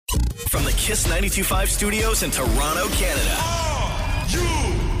From the Kiss 92.5 studios in Toronto, Canada. Are you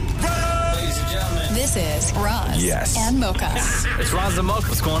ready? Ladies and gentlemen. This is Roz and Mocha. It's Roz and Mocha.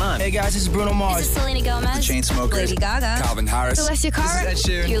 What's going on? Hey guys, this is Bruno Mars. This is Selena Gomez. The Chainsmokers. Lady Gaga. Calvin Harris. Celestia Cara. This is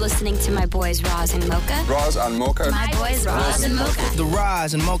Ed Sheeran. You're listening to my boys Roz and Mocha. Roz and Mocha. My boys Roz and Mocha. The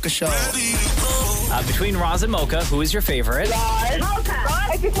Roz and Mocha Show. Between Roz and Mocha, who is your favorite? Mocha.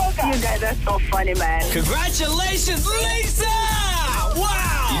 Mocha. You guys are so funny, man. Congratulations, Lisa!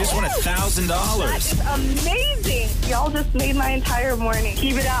 Wow! You just won $1,000. That is amazing. Y'all just made my entire morning.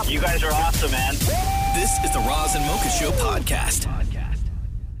 Keep it up. You guys are awesome, man. This is the Roz and Mocha Show podcast.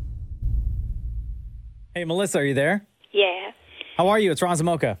 Hey, Melissa, are you there? Yeah. How are you? It's Roz and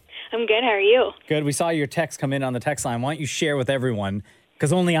Mocha. I'm good. How are you? Good. We saw your text come in on the text line. Why don't you share with everyone?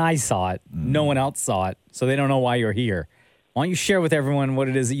 Because only I saw it. No one else saw it. So they don't know why you're here. Why don't you share with everyone what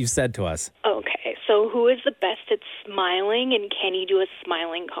it is that you said to us? Okay. So who is the best at smiling, and can you do a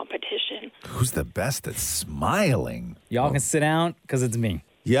smiling competition? Who's the best at smiling? Y'all can sit down because it's me.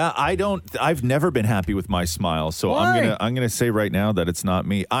 Yeah, I've never been happy with my smile, so Why? I'm gonna say right now that it's not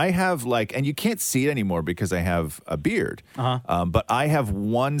me. I have and you can't see it anymore because I have a beard. But I have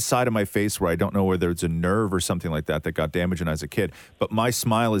one side of my face where I don't know whether it's a nerve or something like that got damaged when I was a kid. But my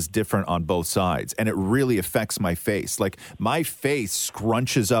smile is different on both sides, and it really affects my face. Like my face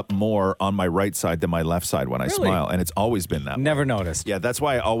scrunches up more on my right side than my left side when I smile, and it's always been that way. Never noticed. Yeah, that's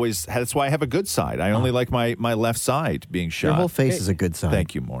why I have a good side. I only like my left side being shot. Your whole face is a good side.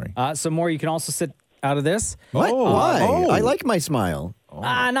 Thank you, Maurie. So, Maurie, you can also sit out of this. What? Why? I like my smile.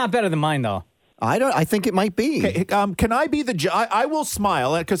 Not better than mine, though. I think it might be. Okay, can I be the judge? I will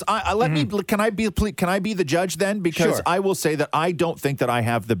smile because Can I be the judge then? Because Sure. I will say that I don't think that I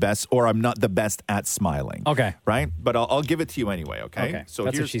have the best, or I'm not the best at smiling. Okay. Right. But I'll give it to you anyway. Okay. Okay. So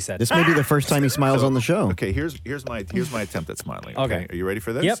That's here's what she said. This may be the first time he smiles on the show. Okay. Here's my attempt at smiling. Okay. Are you ready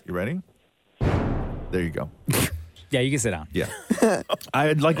for this? Yep. You ready? There you go. Yeah, you can sit down. Yeah.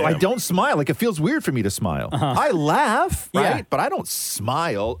 I don't smile. Like it feels weird for me to smile. I laugh, right? Yeah. But I don't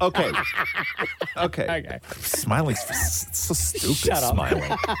smile. Okay. Okay. Smiling's so stupid. Shut up.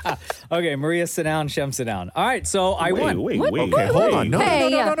 Smiling. Okay, Maria, sit down. Shem, sit down. All right, so I won. Wait. Okay, hold on. No.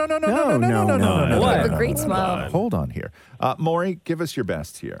 What? You have a great smile. Hold on here. Maurie, give us your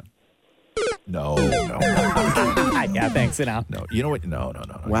best here. No. Yeah, thanks. Sit down. No, you know what? No.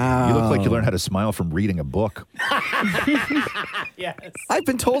 Wow. You look like you learned how to smile from reading a book. Yes. I've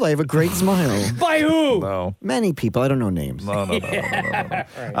been told I have a great smile. By who? No. Many people. I don't know names. No.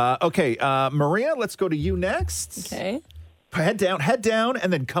 Okay, Maria, let's go to you next. Okay. Head down,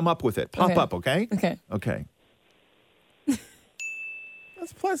 and then come up with it. Pop up, okay? Okay.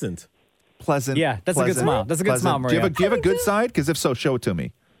 That's pleasant. Pleasant. Yeah, that's a good smile. That's a good smile, Do you Maria. have a good side? Because if so, show it to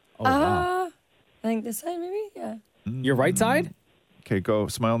me. Oh, wow. I think this side maybe? Yeah. Your right side? Okay, go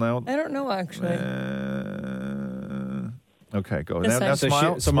smile now. I don't know actually. Okay, go. This Now side.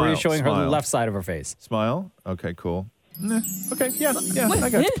 smile. So Maria's showing her smile. left side of her face. Smile. Okay, cool. Okay, yeah, I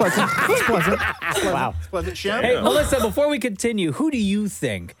got it. It's pleasant. It's pleasant. Wow. It's pleasant. Shem? Hey, Melissa, before we continue, who do you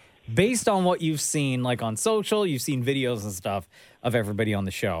think, based on what you've seen, like on social, you've seen videos and stuff of everybody on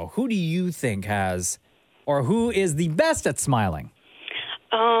the show, who do you think has, or who is the best at smiling?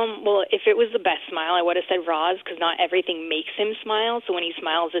 Well, if it was the best smile, I would have said Roz, because not everything makes him smile. So when he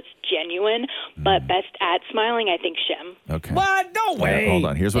smiles, it's genuine. But best at smiling, I think Shem. Okay. What? No way. Hold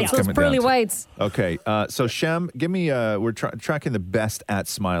on. Here's what's Those coming pearly down to. whites. Okay, so Shem, give me, we're tracking the best at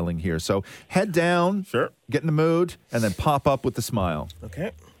smiling here. So head down, get in the mood, and then pop up with the smile.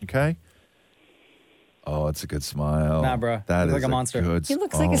 Okay? Oh, it's a good smile. Nah, bro. That He's is like a monster. Good He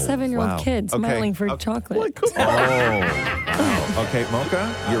looks like a 7-year-old kid smiling for chocolate. Oh. Okay,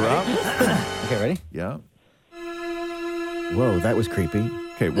 Mocha, you're up. Okay, ready? Yeah. Whoa, that was creepy.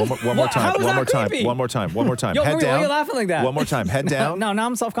 Okay, one more time. How is that creepy? One more time. Yo, Head Maria, down. why are you laughing like that? One more time. Head down. No, now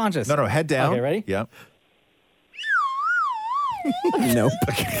I'm self-conscious. No, head down. Okay, ready? Yeah. Nope.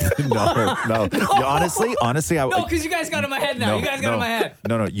 No. Honestly, I. No, because you guys got in my head now. You guys got in my head.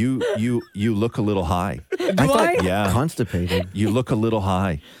 No. You look a little high. I? Yeah. Constipated. You look a little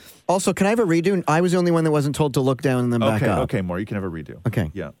high. Also, can I have a redo? I was the only one that wasn't told to look down and then back up. Okay, Maury, you can have a redo.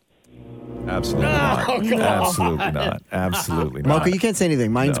 Okay. Yeah. Absolutely not. Absolutely not. Absolutely not. Mocha, you can't say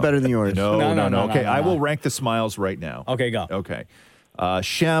anything. Mine's better than yours. No. Okay, I will rank the smiles right now. Okay, go. Okay.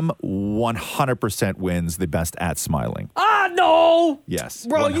 Shem 100% wins the best at smiling. No! Yes.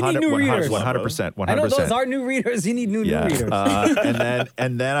 Bro, you need new readers. 100%. I know those are new readers. You need new readers.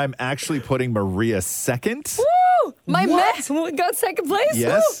 and then I'm actually putting Maria second. Woo! My Mets got second place?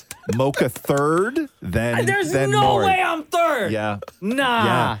 Yes. Mocha third. Then There's no Maury. way I'm third. Yeah.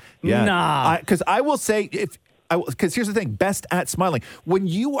 Nah. Yeah. Nah. Because I will say, if Because here's the thing, best at smiling. When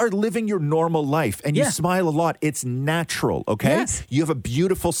you are living your normal life and you smile a lot, it's natural, okay? Yes. You have a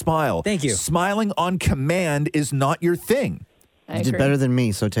beautiful smile. Thank you. Smiling on command is not your thing. You did better than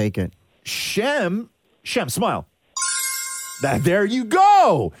me, so take it. Shem, smile. There you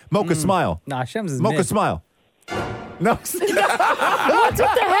go. Mocha, smile. Nah, Shem's is Mocha, mid. smile. No. What's with the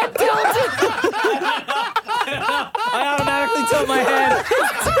head tilt? I automatically tilt my head.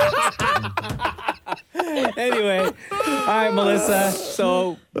 Anyway, all right, Melissa.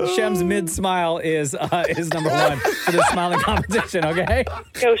 So Shem's mid smile is number one for the smiling competition. Okay.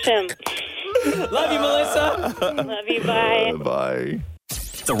 Go, Shem. Love you, Melissa. Love you. Bye. Bye.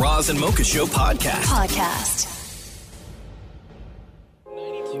 The Roz and Mocha Show podcast.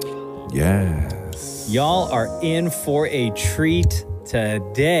 Yes. Y'all are in for a treat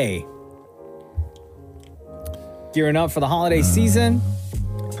today. Gearing up for the holiday season.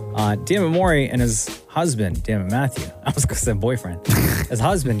 Damn Maurie and his husband, Damn Matthew. I was going to say boyfriend. His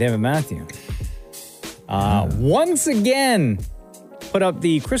husband, Damn Matthew. Once again, put up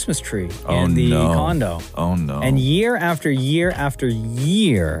the Christmas tree in the condo. Oh, no. And year after year after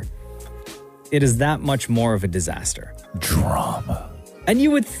year, it is that much more of a disaster. Drama. And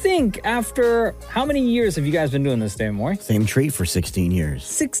you would think after, how many years have you guys been doing this, Damn Maurie? Same tree for 16 years.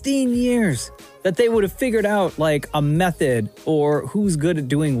 16 years. That they would have figured out like a method or who's good at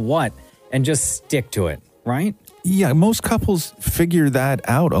doing what and just stick to it, right? Yeah, most couples figure that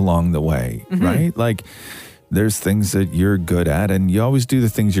out along the way, right? Like, there's things that you're good at, and you always do the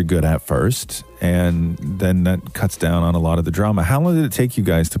things you're good at first, and then that cuts down on a lot of the drama. How long did it take you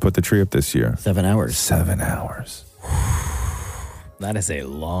guys to put the tree up this year? 7 hours. 7 hours. That is a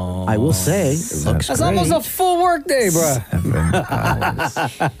long... I will say, it looks That's great. almost a full work day, bro.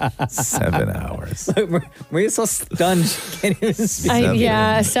 7 hours. Maria's so stunned she can't even speak.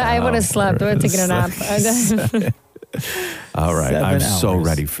 I would have slept. I would have taken a nap. All right, 7 I'm so hours.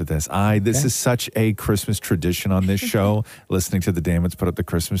 ready for this. This is such a Christmas tradition on this show, listening to the Damnits put up the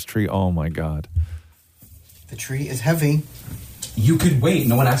Christmas tree. Oh, my God. The tree is heavy. You could wait.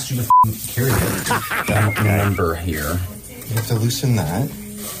 No one asked you to carry it. I don't remember here. You have to loosen that,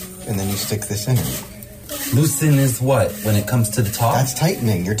 and then you stick this in it. Loosen is what? When it comes to the top? That's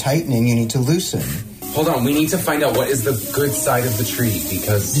tightening. You're tightening. You need to loosen. Hold on. We need to find out what is the good side of the tree,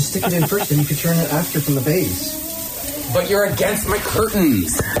 because... Just stick it in first, and you can turn it after from the base. But you're against my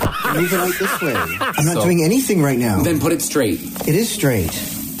curtains. Move it right this way. I'm not doing anything right now. Then put it straight. It is straight.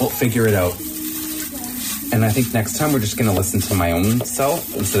 We'll figure it out. And I think next time we're just going to listen to my own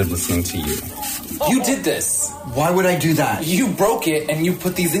self instead of listening to you. You did this. Why would I do that? You broke it and you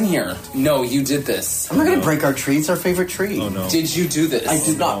put these in here. No, you did this. I'm not going to break our tree. It's our favorite tree. Oh, no. Did you do this? I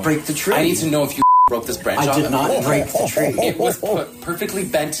did not break the tree. I need to know if you broke this branch off. I did not break the tree. It was perfectly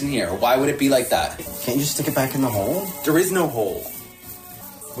bent in here. Why would it be like that? Can't you just stick it back in the hole? There is no hole.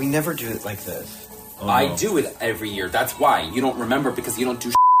 We never do it like this. Oh, no. I do it every year. That's why. You don't remember because you don't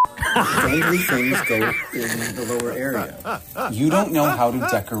do Daily things go in the lower area. You don't know how to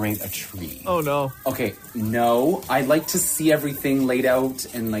decorate a tree. Oh, no. Okay, no. I like to see everything laid out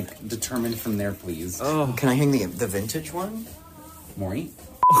and, determined from there, please. Oh. Can I hang the vintage one? Maurie?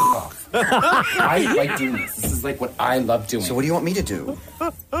 Off. I like doing this. This is, what I love doing. So what do you want me to do?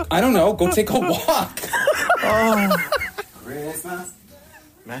 I don't know. Go take a walk. Oh. Christmas.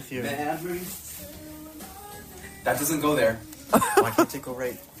 Matthew. Memories. That doesn't go there. Why can't it go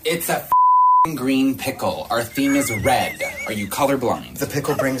right? It's a green pickle. Our theme is red. Are you colorblind? The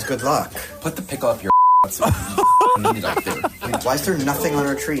pickle brings good luck. Put the pickle up your so need it up there. Why is there nothing on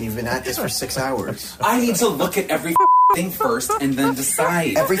our tree? You've been at this for 6 hours. I need to look at every thing first and then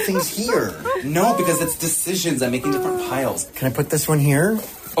decide. Everything's here. No, because it's decisions. I'm making different piles. Can I put this one here?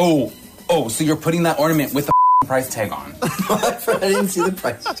 Oh, so you're putting that ornament with the price tag on. I didn't see the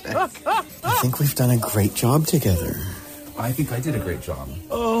price tag. I think we've done a great job together. I think I did a great job.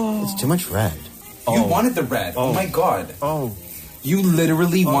 Oh. It's too much red. You wanted the red. Oh my God. Oh. You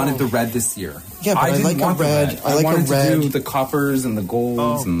literally wanted the red this year. Yeah, but I didn't like want a red. The red. I like wanted a red. to do the coppers and the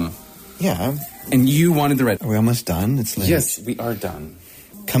golds and the... Yeah. And you wanted the red. Are we almost done? It's late. Yes, we are done.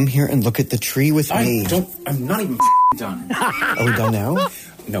 Come here and look at the tree with me. I'm not even done. Are we done now?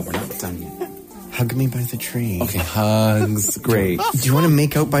 No, we're not done yet. Hug me by the tree. Okay, hugs. Great. Do you want to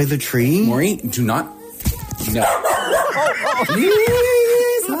make out by the tree? Maurie, do not... No.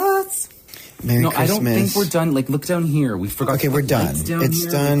 Jesus. Merry Christmas. I don't think we're done. Look down here. We forgot. Okay, we're done. It's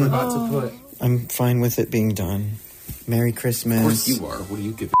done. We forgot to put. I'm fine with it being done. Merry Christmas. Of course you are. What do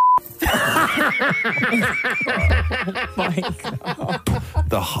you give?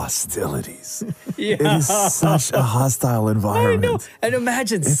 The hostilities. Yeah. It is such a hostile environment. I know. And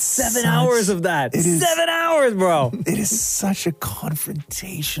imagine It's 7 hours of that. it is- 7 hours, bro. It is such a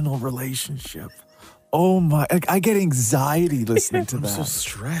confrontational relationship. Oh my! I get anxiety listening to that. I'm so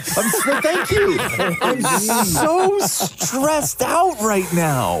stressed. Thank you. I'm so stressed out right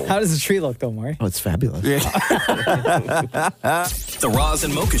now. How does the tree look, though, Maurie? Oh, it's fabulous. The Roz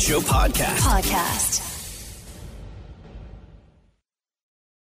and Mocha Show podcast.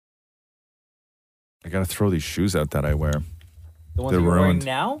 I gotta throw these shoes out that I wear. The ones They're you're wearing ruined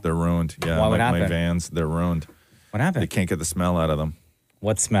now? They're ruined. Yeah, Why, what like my happened? Vans. They're ruined. What happened? They can't get the smell out of them.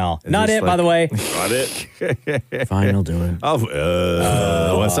 What smell? It's Not just it, by the way. Not it. Fine, I'll do it.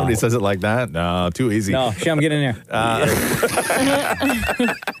 When somebody says it like that, no, too easy. No, Shem, get in there.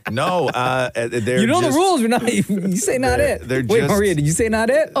 No, they're You know just, the rules. We're not. You say not it. they're Wait, just- Maria, did you say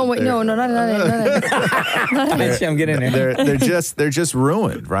not it? Oh wait, no, not it. Shem, get in there. They're just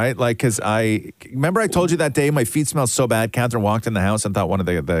ruined, right? Like, because I told you that day my feet smelled so bad. Catherine walked in the house and thought one of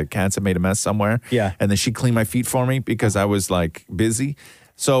the cats had made a mess somewhere. Yeah. And then she cleaned my feet for me because I was like busy.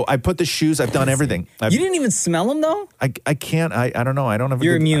 So I put the shoes. I've done everything. You didn't even smell them though. I can't. I don't know. I don't have.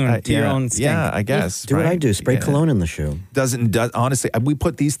 You're immune to your own stink. Yeah, I guess. Do what right? I do. Spray cologne in the shoe. Honestly, we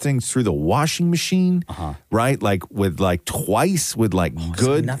put these things through the washing machine, right? Like twice with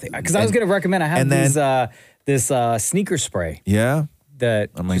good. Nothing. Because I was going to recommend. I have this sneaker spray. Yeah.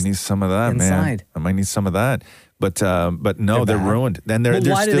 That I might need some of that, man. inside. I might need some of that. But no, they're ruined. And they're Well,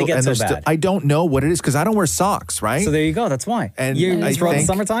 why still, do they get and so they're still, bad? I don't know what it is because I don't wear socks, right? So there you go. That's why. And you I throughout the think-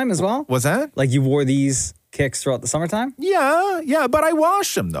 summertime as well. What's that? Like you wore these kicks throughout the summertime. Yeah, but I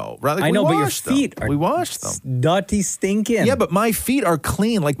wash them though. Right? Like, I know, we but your wash them. feet are we wash them. Dirty, stinking. Yeah, but my feet are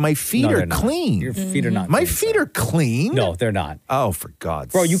clean. Like my feet No, are they're not. clean. Your feet are not. My clean, feet are clean. No, they're not. Oh, for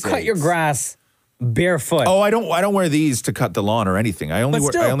God's Bro, you sakes. cut your grass barefoot. Oh, I don't wear these to cut the lawn or anything. I But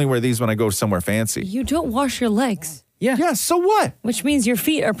still. only wear these when I go somewhere fancy. You don't wash your legs. Yeah, so what? Which means your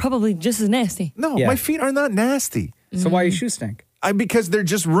feet are probably just as nasty. No, Yeah. my feet are not nasty. So why your shoes stink? Because they're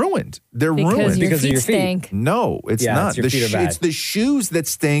just ruined. They're Because ruined. your Because of feet your feet. stink. No, it's Yeah, not. it's your feet are bad. It's the shoes that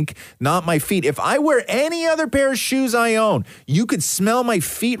stink, not my feet. If I wear any other pair of shoes I own, you could smell my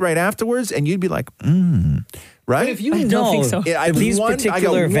feet right afterwards, and you'd be like, right? But if you I don't know think so. I have these one,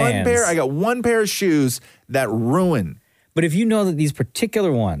 particular Vans, I got one pair of shoes that ruin. but if you know that these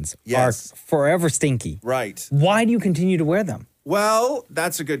particular ones Yes. are forever stinky, Right. why do you continue to wear them? Well,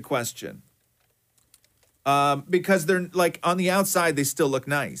 that's a good question. Because they're like on the outside, they still look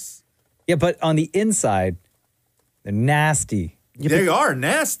nice. Yeah, but on the inside, they're nasty. They are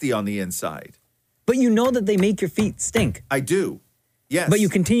nasty on the inside. But you know that they make your feet stink. I do. Yes. But you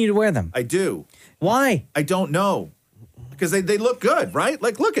continue to wear them. I do. Why? I don't know. Because they look good, right?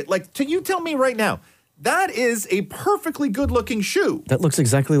 Like, look at, you tell me right now, that is a perfectly good looking shoe. That looks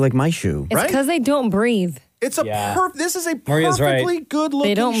exactly like my shoe. It's Right? because they don't breathe. This is a Maria's perfectly right. good looking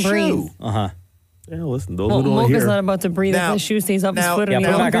They don't shoe. breathe. Uh-huh. Yeah, listen, those Well, who don't Mocha's hear. not about to breathe Now- if his shoe stays off his now- foot Yeah, any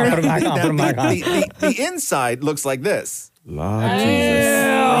put 'em back on, longer. put 'em back on, put 'em back on. The inside looks like this. Lord Jesus.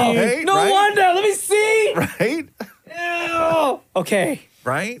 Okay, No right? wonder. Let me see. Right? Ew. Okay.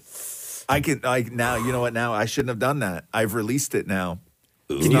 Right? Now, you know what? Now I shouldn't have done that. I've released it now.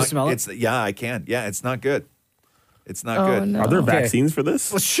 Can you smell it? Yeah, I can. Yeah, it's not good. It's not Oh, good. no. Are there Okay. vaccines for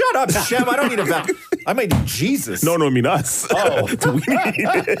this? Well, shut up, Shem. I don't need a vaccine. I might need Jesus. No, I mean us. Oh. Do we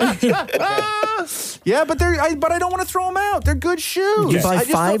need Yeah, but I don't want to throw them out. They're good shoes. You buy I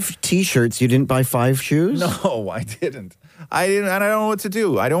just 5 T-shirts. You didn't buy 5 shoes? No, I didn't. I didn't, and I don't know what to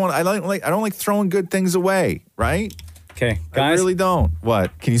do. I don't like throwing good things away. Right? Okay, I guys. really don't.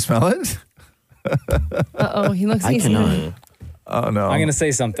 What? Can you smell it? Uh-oh, he looks I easy. cannot. Oh no. I'm going to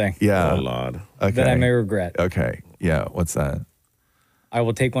say something Yeah. Oh, Lord. Okay. that I may regret. Okay. Yeah. What's that? I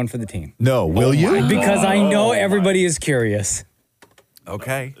will take one for the team. No. Will you? Because I know everybody is curious.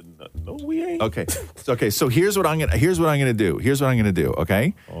 Okay. No, we ain't. Okay. So here's what I'm gonna do.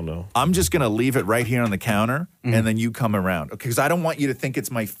 Okay. Oh, no. I'm just gonna leave it right here on the counter, and then you come around. Okay. Because I don't want you to think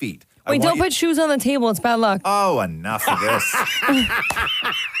it's my feet. I Wait, want don't you- put shoes on the table. It's bad luck. Oh, enough of this.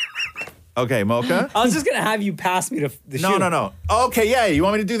 Okay, Mocha. I was just going to have you pass me the shoe. No. Okay. Yeah. You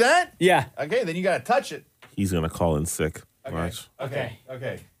want me to do that? Yeah. Okay. Then you gotta touch it. He's going to call in sick. Okay. Watch. Okay.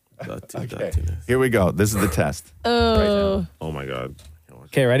 Dirty, Okay. dirtiness. Here we go. This is the test. Oh. Oh, my God.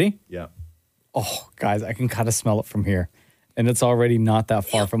 Okay, ready? Yeah. Oh, guys, I can kind of smell it from here. And it's already not that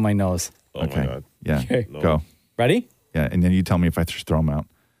far from my nose. Oh, Okay. my God. Yeah. Okay. No. Go. Ready? Yeah. And then you tell me if I just throw them out.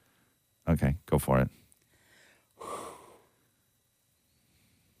 Okay. Go for it.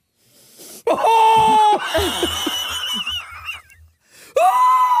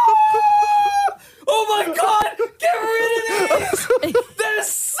 Oh my God! Get rid of these! They're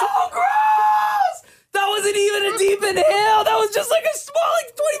so gross! That wasn't even a deep inhale. That was just like a small,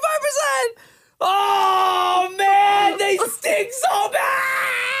 like 25%. Oh man, they stink so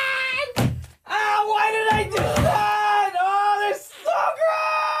bad! Ah, why did I do that? Oh, they're so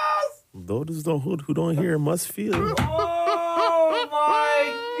gross! Those who don't hear must feel. Oh my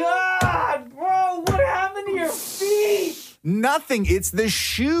God, bro! What happened to your feet? Nothing. It's the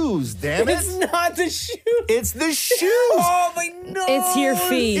shoes, damn it. It's not the shoes. It's the shoes. Oh my no. It's your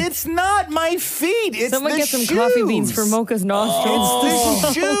feet. It's not my feet. It's Someone the get some shoes. coffee beans for Mocha's nostrils. It's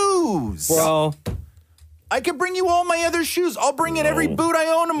the shoes. Bro. I can bring you all my other shoes. I'll bring in every boot I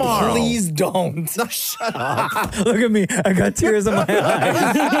own tomorrow. Please don't. No, shut up. Look at me. I got tears in my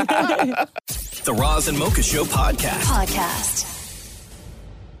eyes. The Roz and Mocha Show podcast.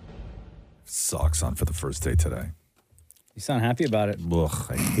 Socks on for the first day today. You sound happy about it. Ugh,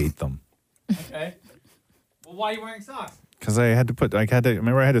 I hate them. Okay. Well, why are you wearing socks? Because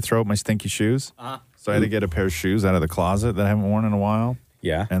remember I had to throw out my stinky shoes? Uh-huh. So I had to get a pair of shoes out of the closet that I haven't worn in a while.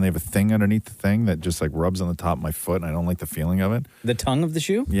 Yeah. And they have a thing underneath the thing that just like rubs on the top of my foot, and I don't like the feeling of it. The tongue of the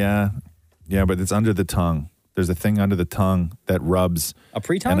shoe? Yeah. Yeah, but it's under the tongue. There's a thing under the tongue that rubs. A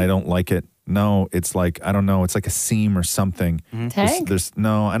pre-tongue? And I don't like it. No, it's like, I don't know. It's like a seam or something. Mm-hmm. Tag?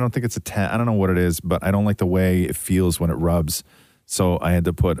 No, I don't think it's a tag. I don't know what it is, but I don't like the way it feels when it rubs. So I had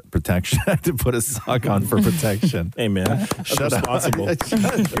to put protection. I had to put a sock on for protection. Hey, man. That's Shut up. responsible.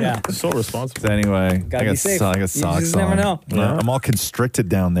 Yeah. So responsible. So anyway, Gotta I be got, safe. I got You socks just on. never know. Yeah. I'm all constricted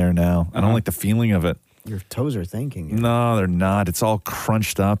down there now. I don't like the feeling of it. Your toes are thanking you. No, they're not. It's all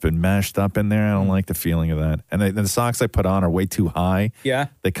crunched up and mashed up in there. I don't like the feeling of that. And the socks I put on are way too high. Yeah.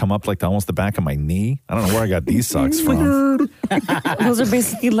 They come up like almost the back of my knee. I don't know where I got these socks from. Those are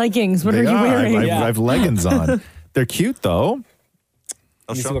basically leggings. What are you wearing? I have leggings on. They're cute, though.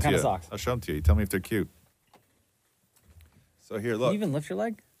 I'll Let me show see what them kind to of you. socks. I'll show them to you. You tell me if they're cute. So here, Can look. you even lift your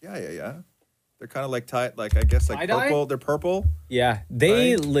leg? Yeah. They're kind of like tight, like I guess like Tie-dye? purple. They're purple, Yeah.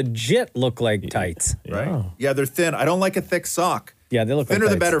 They legit look like tights. right? Yeah, they're thin. I don't like a thick sock. Yeah, they look Thinner like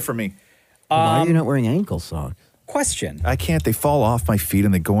the tights. better for me. Why are you not wearing ankle socks? Question. I can't. They fall off my feet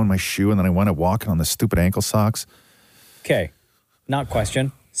and they go in my shoe, and then I wind up walking on the stupid ankle socks. Okay. Not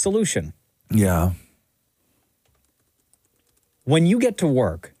question. Solution. Yeah. When you get to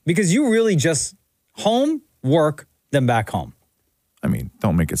work, because you really just home, work, then back home. I mean,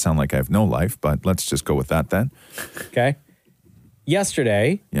 don't make it sound like I have no life, but let's just go with that then. Okay.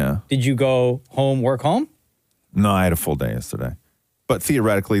 Yesterday, Yeah. did you go home, work home? No, I had a full day yesterday. But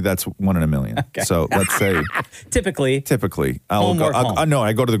theoretically, that's 1 in a million. Okay. So let's say Typically, I'll Home, go. work, home. No,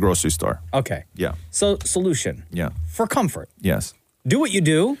 I go to the grocery store. okay. Yeah. So, solution Yeah. for comfort. Yes. Do what you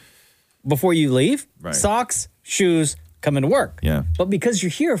do before you leave. Right. Socks, shoes, come into work. Yeah. But because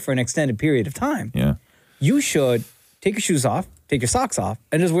you're here for an extended period of time, Yeah. you should take your shoes off, take your socks off,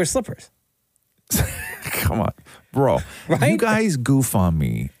 and just wear slippers. Come on, bro. Right? You guys goof on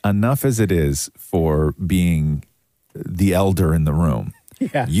me enough as it is for being the elder in the room.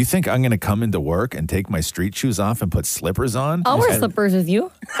 Yeah. You think I'm going to come into work and take my street shoes off and put slippers on? I'll wear slippers with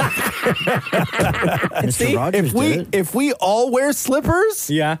you. Mr. Rogers did it. If we all wear slippers,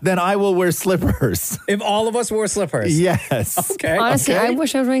 Yeah. then I will wear slippers. If all of us wore slippers. Yes. Okay. Honestly, Okay. I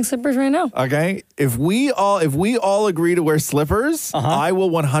wish I was wearing slippers right now. Okay. If we all agree to wear slippers, I will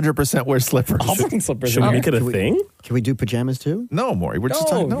 100% wear slippers. I'll bring slippers. Should in we here. make it a thing? Can we do pajamas too? No, Maury. We're just No,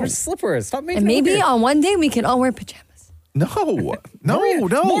 talking. No. we're slippers. Stop making And it maybe weird. on one day we can all wear pajamas. No.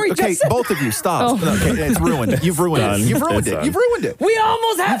 Maury Okay, just said both of you, stop. Oh. Okay, it's ruined. You've ruined Done. it. You've ruined It's it. done. You've ruined it. We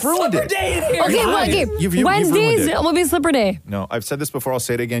almost have You've ruined slipper it. day in here. Okay, well, guys. okay. You've ruined Wednesdays it. will be slipper day. No, I've said this before. I'll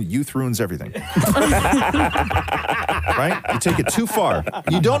say it again. Youth ruins everything. Right? You take it too far.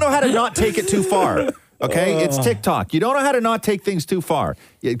 You don't know how to not take it too far. Okay? It's TikTok. You don't know how to not take things too far.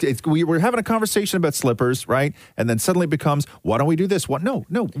 We're having a conversation about slippers, right? And then suddenly it becomes, why don't we do this? What? No.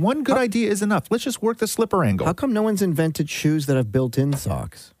 One good idea is enough. Let's just work the slipper angle. How come no one's invented shoes that have built-in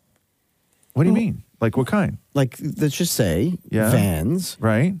socks? What do you mean? Like what kind? Like, let's just say Vans,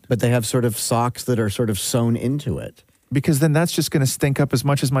 right? But they have sort of socks that are sort of sewn into it. Because then that's just going to stink up as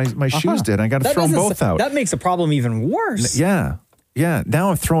much as my shoes did. I got to That throw them doesn't both s- out. That makes the problem even worse. Yeah.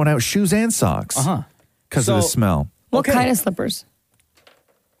 Now I'm throwing out shoes and socks. Because of the So- smell. What kind of slippers?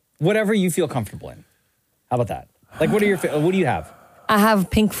 Whatever you feel comfortable in. How about that? Like, what do you have? I have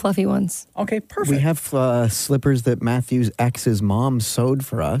pink fluffy ones. Okay, perfect. We have slippers that Matthew's ex's mom sewed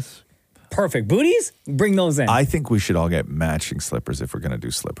for us. Perfect. Booties? Bring those in. I think we should all get matching slippers if we're going to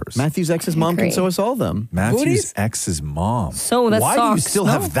do slippers. Matthew's ex's mom can agree. sew us all them. Matthew's Booties? ex's mom. So that's Why do you socks, still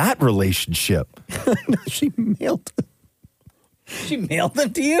no? have that relationship? She mailed. She mailed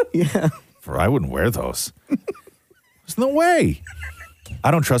them to you? Yeah. I wouldn't wear those. There's no way.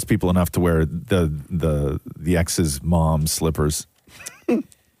 I don't trust people enough to wear the ex's mom's slippers.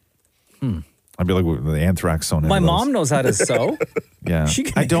 I'd be like the anthrax sewn. My mom knows how to sew. Yeah. She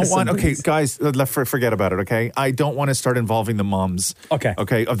can I don't make want. some Okay, movies. guys, forget about it. Okay, I don't want to start involving the moms. Okay.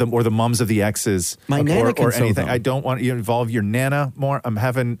 Okay, of them or the moms of the exes. My nana can or sew anything. them. I don't want you to involve your nana more.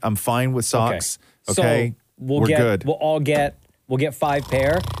 I'm fine with socks. Okay, So we'll we're get, good. We'll get 5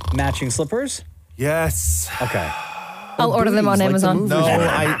 pair matching slippers. Yes. Okay. I'll order them on Amazon. No,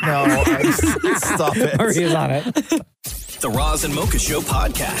 stop it. Maria's on it. The Roz and Mocha Show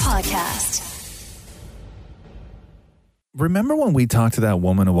Podcast. Remember when we talked to that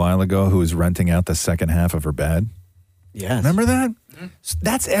woman a while ago who was renting out the second half of her bed? Yes. Remember that?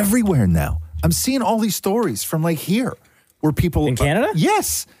 That's everywhere now. I'm seeing all these stories from like here where people In Canada?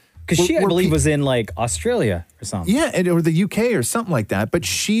 Yes. Because she, I believe, was in like Australia or something. Yeah, or the UK or something like that. But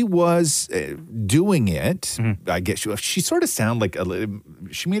she was doing it. I guess she sort of sounded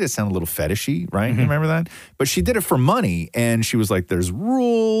like she made it sound a little fetishy, right? You remember that? But she did it for money, and she was like, "There's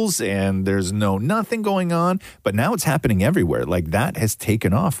rules, and there's nothing going on." But now it's happening everywhere. Like that has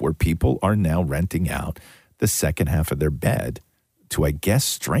taken off, where people are now renting out the second half of their bed to, I guess,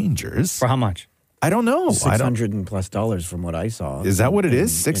 strangers. For how much? I don't know. $600 and plus from what I saw. Is that what it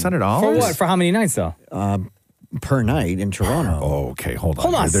is? $600? For what? For how many nights, though? Per night in Toronto. Oh, okay. Hold on.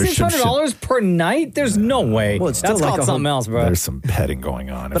 Hold on, There's some $600 per night? There's no way. Well, it's still That's like called a something else, bro. There's some petting going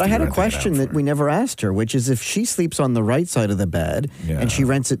on. But I had a question that we never asked her, which is if she sleeps on the right side of the bed and she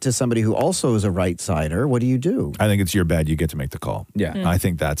rents it to somebody who also is a right-sider, what do you do? I think it's your bed. You get to make the call. Yeah. I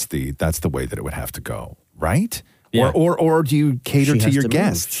think that's the way that it would have to go, right? Yeah. Or do you cater She to has your to move.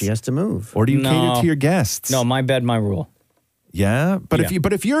 guests? She has to move. Or do you cater to your guests? No, my bed, my rule. Yeah, but Yeah.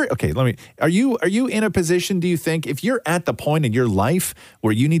 if you're okay, are you in a position, do you think, if you're at the point in your life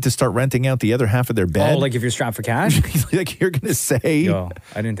where you need to start renting out the other half of their bed? Oh, like if you're strapped for cash? like you're going to say, Yo,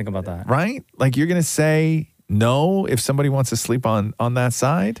 I didn't think about that. right? Like you're going to say no if somebody wants to sleep on that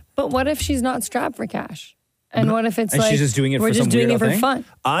side? But what if she's not strapped for cash? And what if it's And like she's just doing it we're for just some doing weirdo it for thing?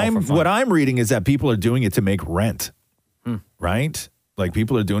 fun? What I'm reading is that people are doing it to make rent, right? Like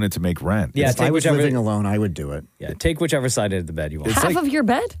people are doing it to make rent. Yeah, If I take was whichever, living alone, I would do it. yeah, take whichever side of the bed you want. Half of your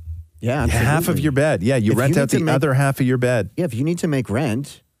bed? Yeah, Yeah, half of absolutely. your bed. Yeah, you If rent you out need the to make- other half of your bed. Yeah, if you need to make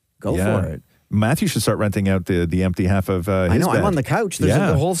rent, go Yeah. for it. Matthew should start renting out the empty half of his I know, bed. I'm on the couch. There's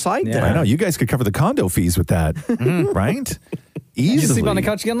a whole side Yeah. there. I know. You guys could cover the condo fees with that, right? Easily. Did you sleep on the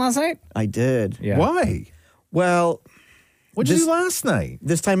couch again last night? I did. Yeah. Why? Well, What did you This- do last night?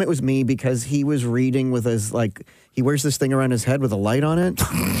 this time it was me because he was reading with his, like, he wears this thing around his head with a light on it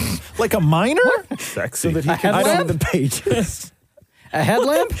Like a minor? Sexy. so that he can headlamp? find the pages. A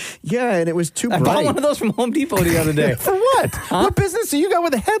headlamp? Yeah, and it was too I bought bright. one of those from Home Depot the other day. For what? What business do you got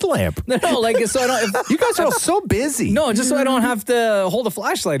with a headlamp? No, like so I don't. If, You guys are all so busy. no, just so I don't have to hold a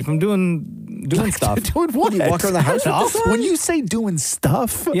flashlight if I'm doing stuff. Doing what? You walk around the house with this on? When you say doing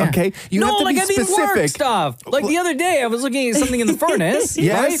stuff, Yeah. okay, you no, have to like be I mean work specific. stuff. Like the other day, I was looking at something in the furnace.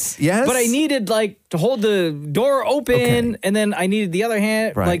 Yes, right? yes. But I needed like to hold the door open, Okay. and then I needed the other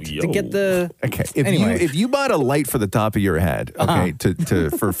hand, Right. like to get the. Okay, Anyway. if you bought a light for the top of your head, okay,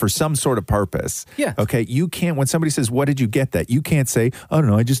 for some sort of purpose, Yeah. okay, you can't. When somebody says, "What did you get that?" You can't say, "I don't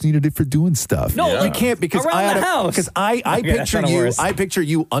know, I just needed it for doing stuff." No, you like, can't because around I the house. because I Okay, that's picture kinda you. worse. I picture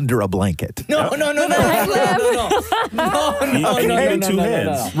you under a blanket. No, no, Two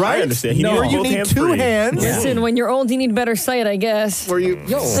hands. Right? I understand. He No, needs where you both need hands two free. hands. Listen, when you're old, you need better sight, I guess. Where you?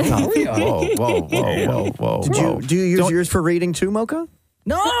 Yo, stop. Whoa. Do you use yours for reading too, Mocha?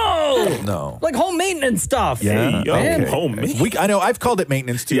 No. Like home maintenance stuff. Yeah. Hey, yo, Okay. home maintenance. I know. I've called it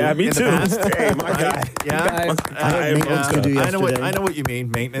maintenance too. Yeah, me in the too. past. Hey, my guy. Yeah. I had maintenance to do I know yesterday. what you mean.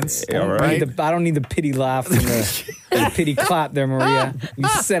 Maintenance. Yeah, all I right. don't need the pity laugh and the pity clap there, Maria. You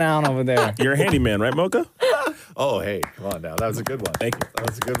sit down over there. You're a handyman, right, Mocha? Oh, hey, come on now. That was a good one. Thank you. That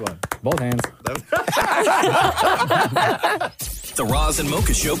was a good one. Both hands. The Roz and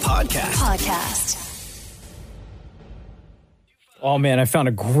Mocha Show Podcast. Oh, man, I found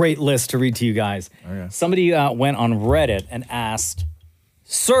a great list to read to you guys. Okay. Somebody went on Reddit and asked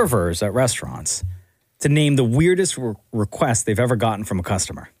servers at restaurants to name the weirdest request they've ever gotten from a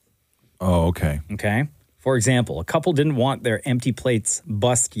customer. Oh, okay. Okay? For example, a couple didn't want their empty plates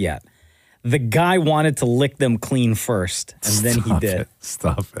bussed yet. The guy wanted to lick them clean first, and then he did.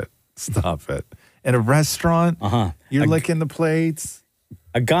 Stop it. In a restaurant, you're licking the plates.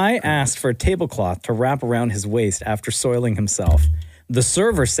 A guy asked for a tablecloth to wrap around his waist after soiling himself. The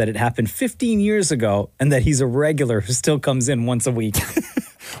server said it happened 15 years ago and that he's a regular who still comes in once a week.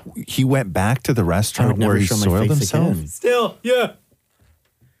 He went back to the restaurant where he soiled himself. Still, yeah.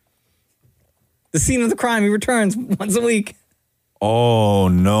 The scene of the crime, he returns once a week. Oh,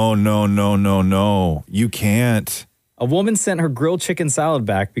 no. You can't. A woman sent her grilled chicken salad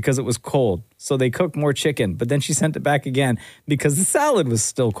back because it was cold. So they cooked more chicken, but then she sent it back again because the salad was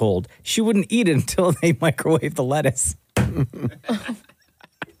still cold. She wouldn't eat it until they microwaved the lettuce.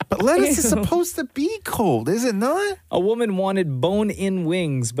 But lettuce is supposed to be cold, is it not? A woman wanted bone-in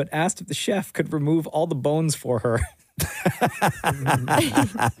wings, but asked if the chef could remove all the bones for her.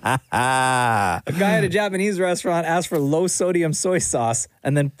 A guy at a Japanese restaurant asked for low-sodium soy sauce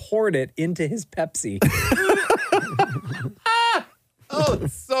and then poured it into his Pepsi. Oh,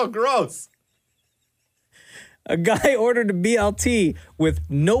 it's so gross. A guy ordered a BLT with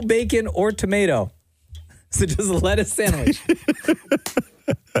no bacon or tomato. So just a lettuce sandwich.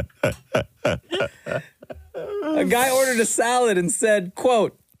 A guy ordered a salad and said,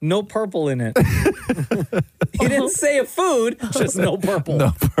 quote, no purple in it. He didn't say a food, just no purple.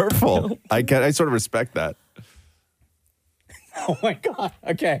 No purple. I sort of respect that. Oh my God.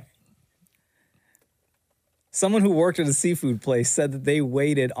 Okay. Someone who worked at a seafood place said that they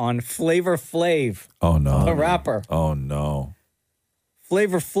waited on Flavor Flav. Oh no. A rapper. Oh no.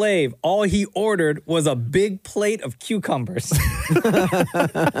 Flavor Flav, all he ordered was a big plate of cucumbers.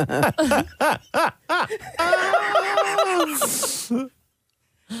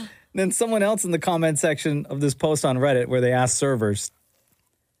 Then someone else in the comment section of this post on Reddit where they asked servers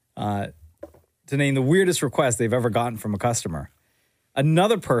to name the weirdest request they've ever gotten from a customer.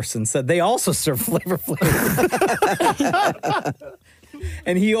 Another person said they also serve Flavor Flav.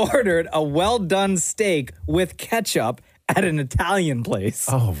 And he ordered a well-done steak with ketchup at an Italian place.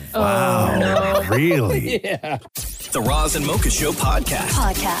 Oh, wow. Oh, no. Really? Yeah. The Roz and Mocha Show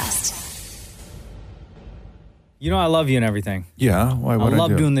podcast. You know I love you and everything. Yeah. Why would I love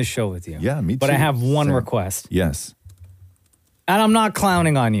do? doing this show with you. Yeah, me too. But I have one Same. request. Yes. And I'm not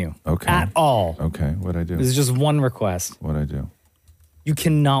clowning on you. Okay. At all. Okay. What'd I do? This is just one request. What'd I do? You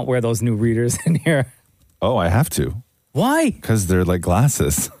cannot wear those new readers in here. Oh, I have to. Why? Because they're like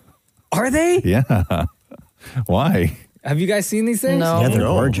glasses. Are they? Yeah. Why? Have you guys seen these things? No. Yeah, they're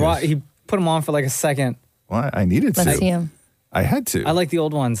gorgeous. Well, he put them on for like a second. Why? I needed to. Let's see him. I had to. I like the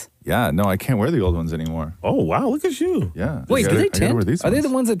old ones. Yeah. No, I can't wear the old ones anymore. Oh, wow. Look at you. Yeah. Wait, do they tint? Wear these Are they ones.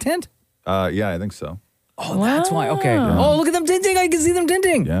 the ones that tint? Yeah, I think so. Oh, that's why. Okay. Oh, look at them tinting. I can see them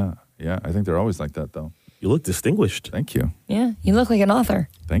tinting. Yeah. Yeah. I think they're always like that, though. You look distinguished. Thank you. Yeah, you look like an author.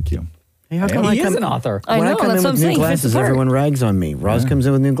 Thank you. Hey, how come He is an author. I when know, I come that's in what I'm with new saying. He fits the glasses, part. everyone rags on me. Roz comes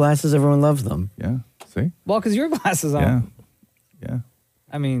in with new glasses, everyone loves them. Yeah. See? Well, because your glasses on. Yeah. Yeah.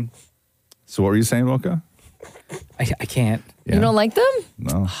 I mean, So what were you saying, Mocha? I can't. Yeah. You don't like them?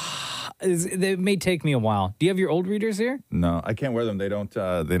 No. It may take me a while. Do you have your old readers here? No, I can't wear them. They don't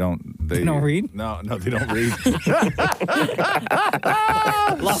They don't read? No, they don't read.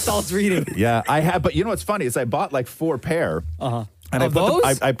 Lost all its reading. Yeah, I have, but you know what's funny is I bought like 4 pair. Uh-huh. And Of I put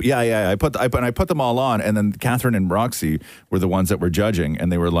those? them, I put them all on, and then Catherine and Roxy were the ones that were judging,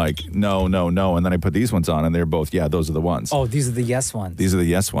 and they were like, no, and then I put these ones on, and they're both, yeah, those are the ones. Oh, these are the yes ones. These are the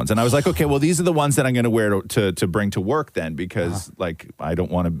yes ones, and I was like, okay, well, these are the ones that I'm going to wear to bring to work then, because like I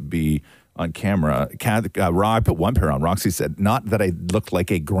don't want to be on camera. I put 1 pair on. Roxy said, not that I look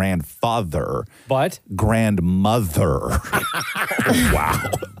like a grandfather, but grandmother.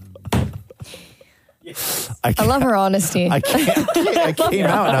 Wow. I love her honesty. I came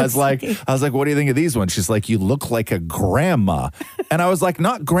out and I was like, what do you think of these ones? She's like, you look like a grandma. And I was like,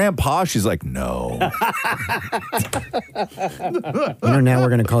 not grandpa. She's like, no. Now we're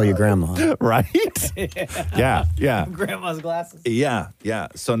going to call you grandma. Right? Yeah. Grandma's glasses. Yeah.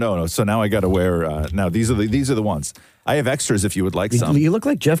 So no. So now I got to wear, now these are the ones. I have extras if you would like some. You look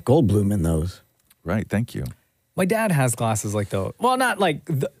like Jeff Goldblum in those. Right. Thank you. My dad has glasses like those. Well, not like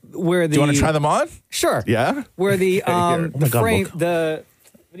where the. Do you want to try them on? Sure. Yeah. Where the the God, frame, look. the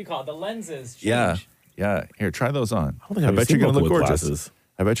what do you call it? The lenses. Change. Yeah. Here, try those on. I don't think I I've bet seen you're going to Mocha look with gorgeous. glasses.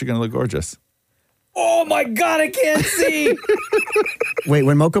 I bet you're going to look gorgeous. Oh my God! I can't see. Wait,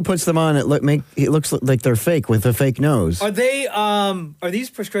 when Mocha puts them on, it looks like they're fake with a fake nose. Are they? Are these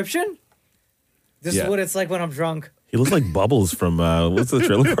prescription? This Yeah. is what it's like when I'm drunk. He looks like Bubbles from, what's the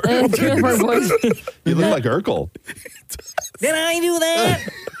Trailer Park? Trailer Park Boys. You look like Urkel. Did I do that?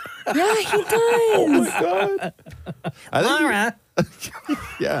 Yeah, he does. Oh my God. I think Laura.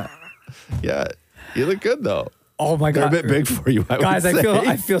 Yeah. You look good though. Oh my They're God! a bit big for you, Guys, would say.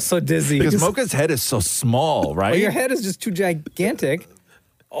 I feel so dizzy Because Mocha's head is so small, right? Well, your head is just too gigantic.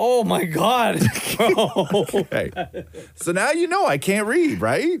 Oh my God! Okay. So now you know I can't read,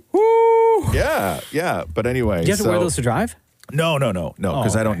 right? Woo. Yeah. But anyway. Do you have to wear those to drive? No,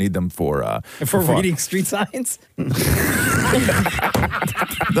 because I don't need them for fun. reading street signs.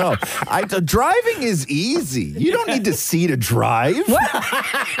 No, driving is easy. You don't need to see to drive.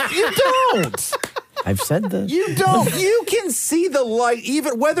 You don't. I've said this. You don't. You can see the light,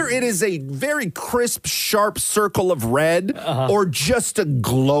 even whether it is a very crisp, sharp circle of red or just a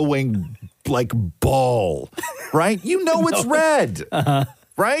glowing, like, ball, right? You know it's red,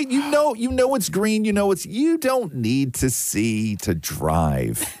 right? You know it's green. You don't need to see to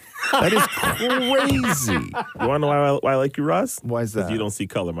drive. That is crazy. You want to know why I like you, Roz? Why is that? Because you don't see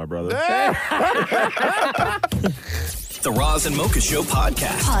color, my brother. The Roz and Mocha Show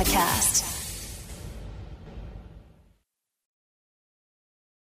podcast.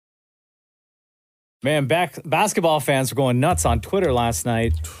 Man, basketball fans were going nuts on Twitter last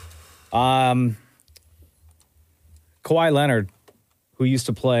night. Kawhi Leonard, who used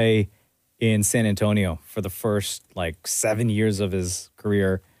to play in San Antonio for the first 7 years of his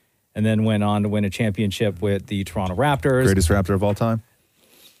career, and then went on to win a championship with the Toronto Raptors. Greatest Raptor of all time.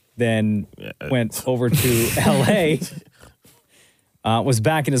 Then went over to LA, was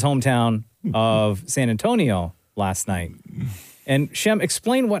back in his hometown of San Antonio last night. And Shem,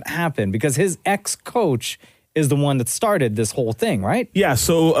 explain what happened, because his ex-coach is the one that started this whole thing, right? Yeah,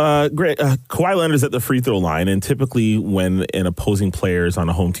 so Kawhi Leonard's at the free throw line, and typically when an opposing player is on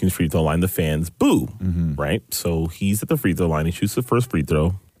a home team's free throw line, the fans boo, right? So he's at the free throw line, he shoots the first free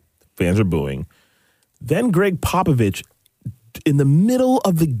throw, fans are booing. Then Greg Popovich, in the middle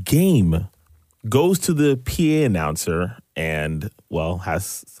of the game, goes to the PA announcer and,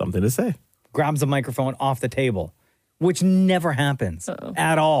 has something to say. Grabs the microphone off the table, which never happens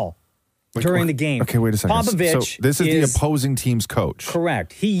at all during the game. Okay, wait a second. Popovich so this is the opposing team's coach.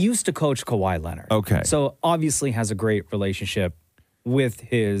 Correct. He used to coach Kawhi Leonard. Okay. So obviously has a great relationship with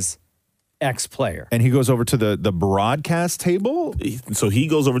his ex-player. And he goes over to the broadcast table? So he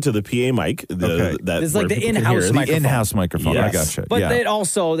goes over to the PA mic. It's like the in-house microphone. The in-house microphone. Yes. I gotcha.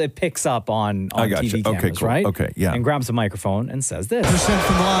 But it picks up on TV cameras, okay, cool. right? Okay, yeah. And grabs the microphone and says this. Percent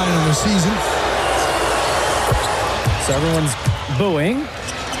from the line on the season. So everyone's booing.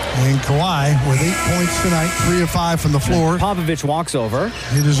 And Kawhi with 8 points tonight, 3 of 5 from the floor. Popovich walks over.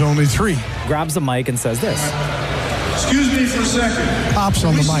 It is only 3. Grabs the mic and says this. Excuse me for a second. Pops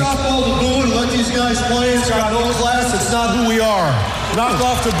on the mic. Stop all the booing and let these guys play. It's got no class. It's not who we are. Knock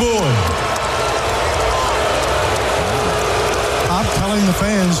off the booing. I'm telling the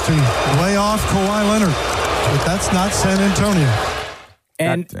fans to lay off Kawhi Leonard, but that's not San Antonio.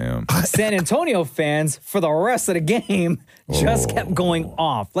 And San Antonio fans, for the rest of the game, just kept going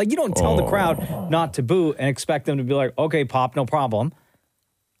off. You don't tell the crowd not to boo and expect them to be like, okay, Pop, no problem.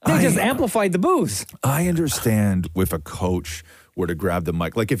 They just amplified the boos. I understand if a coach were to grab the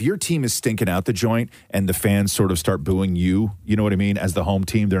mic. If your team is stinking out the joint and the fans sort of start booing you know what I mean, as the home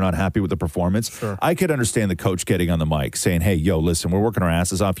team, they're not happy with the performance. Sure. I could understand the coach getting on the mic saying, hey, listen, we're working our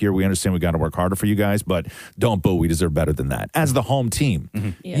asses off here. We understand we got to work harder for you guys, but don't boo. We deserve better than that. As the home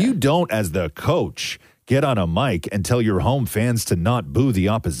team, you don't, as the coach, get on a mic and tell your home fans to not boo the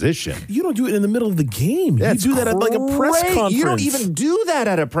opposition. You don't do it in the middle of the game. You do that at a press conference. You don't even do that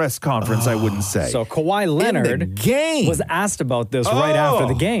at a press conference, I wouldn't say. So Kawhi Leonard was asked about this right after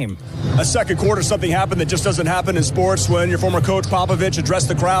the game. A second quarter, something happened that just doesn't happen in sports when your former coach Popovich addressed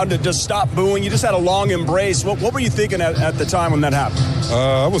the crowd to just stop booing. You just had a long embrace. What were you thinking at the time when that happened?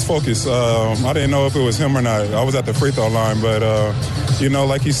 I was focused. I didn't know if it was him or not. I was at the free throw line, but,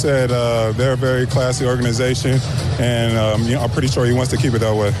 like you said, they're a very classy organization, and I'm pretty sure he wants to keep it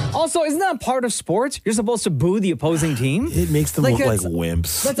that way. Also, isn't that part of sports? You're supposed to boo the opposing team? It makes them look like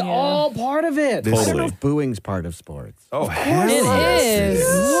wimps. That's all part of it. I don't know if booing's part of sports. Oh, hell it is.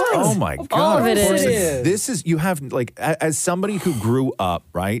 Oh, my God. All of it is. This is, you have, as somebody who grew up,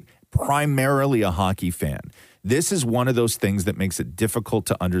 right, primarily a hockey fan, this is one of those things that makes it difficult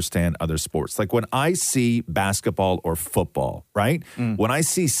to understand other sports. When I see basketball or football, right? When I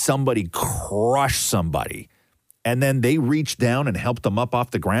see somebody crush somebody and then they reach down and help them up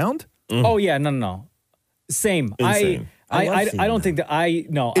off the ground. Oh, yeah. No. Same. Insane. I don't think that I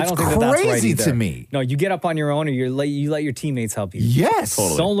don't think that's right crazy either. to me. No, you get up on your own, or you let your teammates help you. Yes,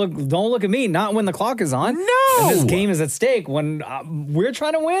 totally. Don't look at me. Not when the clock is on. No, if this game is at stake when we're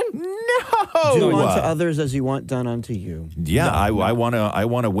trying to win. No, do unto others as you want done unto you. Yeah, no. I want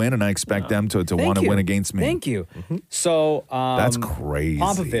to win, and I expect them to want to win against me. Thank you. So that's crazy.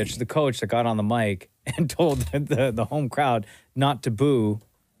 Popovich, the coach that got on the mic and told the home crowd not to boo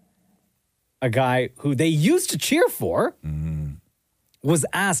a guy who they used to cheer for, was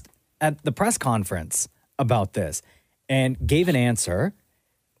asked at the press conference about this and gave an answer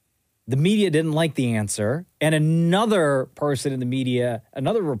The media didn't like the answer. And another person in the media,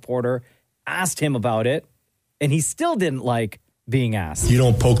 another reporter, asked him about it. And he still didn't like being asked. You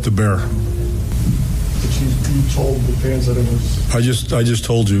don't poke the bear. But you told the fans that it was... I just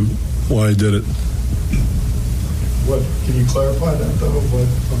told you why I did it. What? Can you clarify that,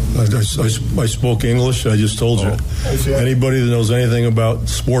 though? I spoke English. I just told you. Anybody that knows anything about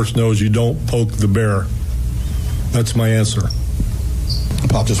sports knows you don't poke the bear. That's my answer.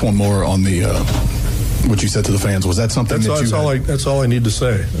 Pop, just one more on the what you said to the fans. Was that something that's all I need to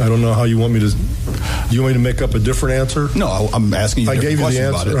say. I don't know how you want me to. Do you want me to make up a different answer? No, I'm asking you. I gave you the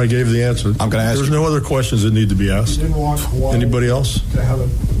answer. I gave the answer. I'm going to ask. There's no other questions that need to be asked. You didn't want Kawhi Anybody else? To have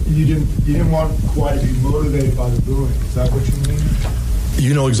you didn't want Kawhi to be motivated by the booing. Is that what you mean?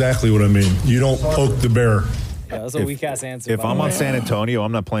 You know exactly what I mean. You don't poke the bear. Yeah, that's a weak-ass answer. If I'm on San Antonio,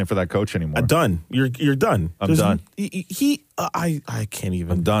 I'm not playing for that coach anymore. Done. You're done. I'm done. I can't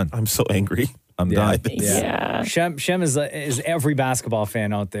even. I'm done. I'm so angry. I'm done. Yeah. Shem is every basketball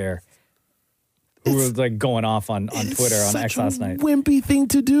fan out there who was like going off on Twitter on X last night. Wimpy thing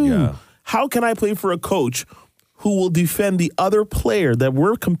to do. Yeah. How can I play for a coach who will defend the other player that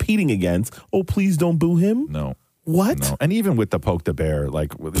we're competing against? Oh, please don't boo him. No. What? No. And even with the poke the bear,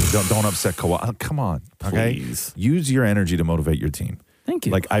 like don't upset Kawhi. Oh, come on, okay? Please. Use your energy to motivate your team. Thank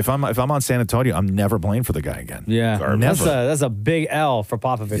you. Like if I'm on San Antonio, I'm never playing for the guy again. Yeah, never. that's a big L for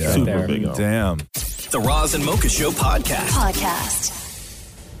Popovich right there. Big L. Damn. The Roz and Mocha Show Podcast.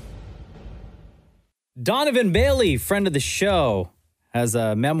 Donovan Bailey, friend of the show, has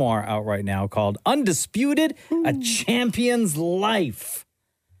a memoir out right now called Undisputed, A Champion's Life.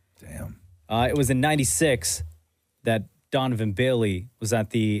 Damn. It was in 96 that Donovan Bailey was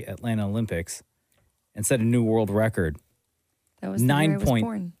at the Atlanta Olympics and set a new world record. That was the year I was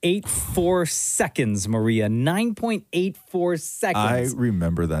born. 9.84 seconds, Maria. 9.84 seconds. I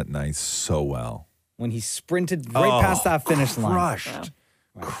remember that night so well. When he sprinted right past that finish line. Crushed.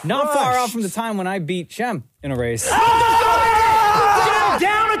 Wow. Not far off from the time when I beat Shem in a race. Down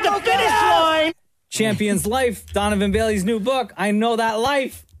at the finish line. Champion's Life, Donovan Bailey's new book. I know that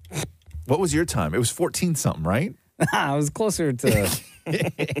life. What was your time? It was 14-something, right? I was closer to...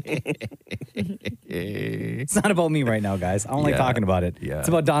 It's not about me right now, guys. I don't like talking about it. Yeah. It's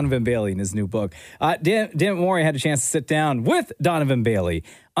about Donovan Bailey and his new book. Dan Maurie had a chance to sit down with Donovan Bailey.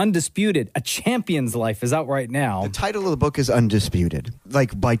 Undisputed, A Champion's Life is out right now. The title of the book is Undisputed.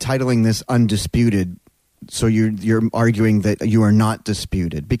 Like, by titling this Undisputed, so you're arguing that you are not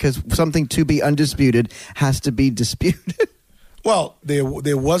disputed, because something to be undisputed has to be disputed. Well, there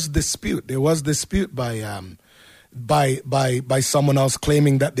was dispute. There was dispute by someone else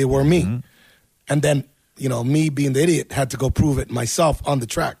claiming that they were me. Mm-hmm. And then, me being the idiot had to go prove it myself on the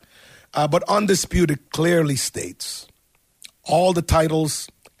track. But Undisputed clearly states all the titles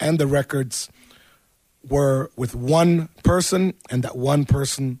and the records were with one person, and that one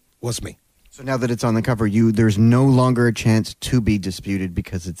person was me. So now that it's on the cover, there's no longer a chance to be disputed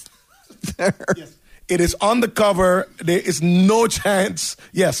because it's there. Yes. It is on the cover. There is no chance.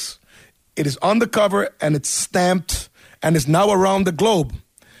 Yes. It is on the cover, and it's stamped, and it's now around the globe,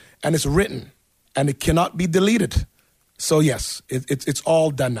 and it's written, and it cannot be deleted. So yes, it's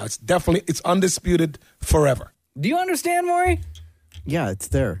all done now. It's undisputed forever. Do you understand, Maurie? Yeah, it's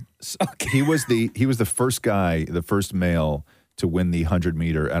there. Okay. He was the first guy, the first male to win the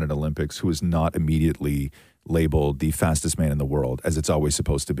 100-meter at an Olympics who was not immediately labeled the fastest man in the world, as it's always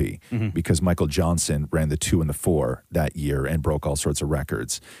supposed to be, because Michael Johnson ran the 2 and the 4 that year and broke all sorts of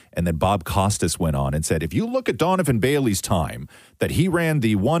records. And then Bob Costas went on and said, if you look at Donovan Bailey's time, that he ran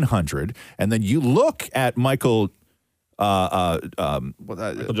the 100, and then you look at Michael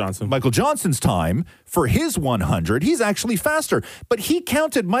Johnson's time for his 100, he's actually faster. But he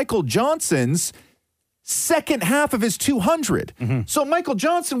counted Michael Johnson's second half of his 200. So Michael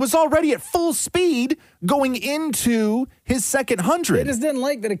Johnson was already at full speed going into his second 100. They just didn't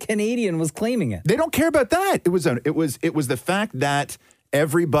like that a Canadian was claiming it. They don't care about that. It was the fact that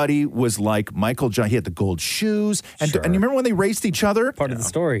everybody was like Michael Johnson. He had the gold shoes. And you remember when they raced each other? Part of the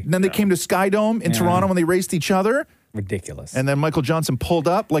story. And then they came to Skydome in Toronto when they raced each other. Ridiculous. And then Michael Johnson pulled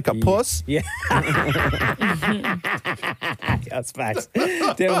up like a puss. Yeah. That's facts.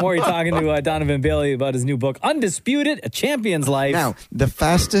 Dan Maurie talking to Donovan Bailey about his new book, Undisputed, A Champion's Life. Now, the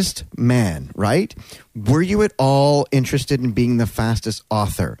fastest man, right? Were you at all interested in being the fastest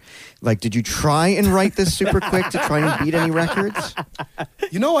author? Like, did you try and write this super quick to try and beat any records?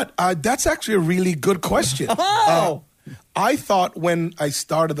 You know what? That's actually a really good question. I thought when I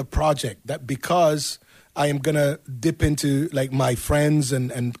started the project that because I am going to dip into like my friends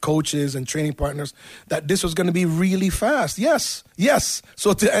and coaches and training partners, that this was going to be really fast. Yes.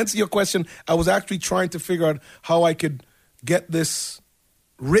 So to answer your question, I was actually trying to figure out how I could get this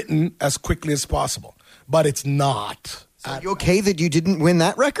written as quickly as possible. But it's not. So are you okay that you didn't win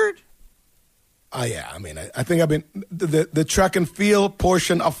that record? Yeah. I mean, I think I've been the track and field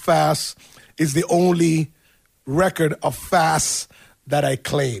portion of fast is the only record of fast that I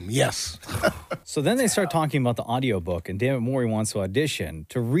claim. Yes. So then they start talking about the audiobook, and Maurie wants to audition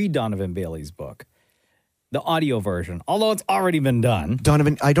to read Donovan Bailey's book, the audio version, although it's already been done.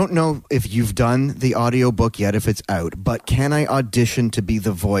 Donovan, I don't know if you've done the audiobook yet, if it's out, but can I audition to be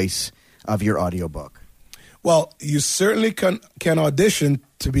the voice of your audiobook? Well, you certainly can audition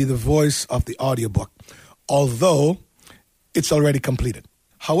to be the voice of the audiobook, although it's already completed.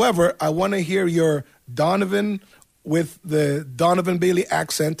 However, I want to hear your Donovan with the Donovan Bailey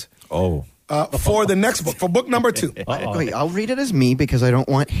accent for the next book, for book number 2. Wait, I'll read it as me because I don't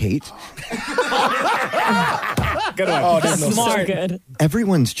want hate. Good one. Oh, that's Smart. Good.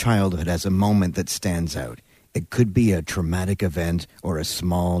 Everyone's childhood has a moment that stands out. It could be a traumatic event or a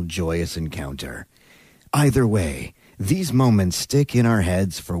small, joyous encounter. Either way, these moments stick in our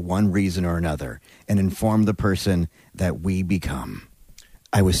heads for one reason or another and inform the person that we become.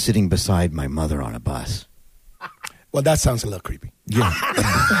 I was sitting beside my mother on a bus. Well, that sounds a little creepy. Yeah.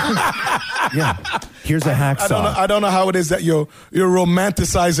 Yeah. Here's a hacksaw. I don't know how it is that you're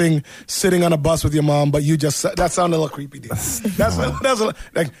romanticizing sitting on a bus with your mom, but that sounded a little creepy. That's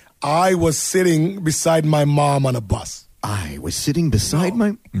like I was sitting beside my mom on a bus. I was sitting beside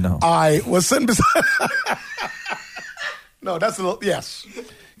I was sitting beside. No, that's a little. Yes,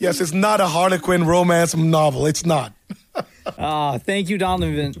 it's not a Harlequin romance novel. It's not. Thank you,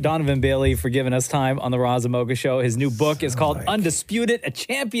 Donovan Bailey, for giving us time on the Roz and Mocha Show. His new book is called Undisputed, A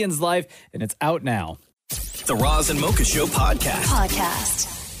Champion's Life, and it's out now. The Roz and Mocha Show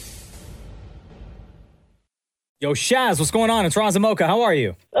Podcast. Yo, Shaz, what's going on? It's Roz and Mocha. How are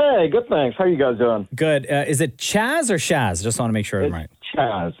you? Hey, good, thanks. How you guys doing? Good. Is it Chaz or Shaz? Just want to make sure I'm right.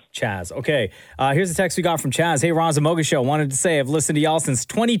 Chaz. Okay. Here's a text we got from Chaz. Hey, Roz and Mocha Show. Wanted to say I've listened to y'all since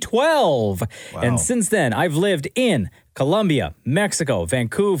 2012. Wow. And since then, I've lived in Colombia, Mexico,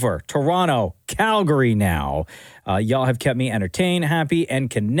 Vancouver, Toronto, Calgary now. Y'all have kept me entertained, happy, and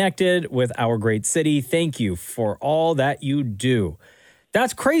connected with our great city. Thank you for all that you do.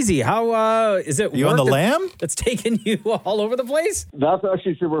 That's crazy. How is it? You on the lam? That's taking you all over the place? That's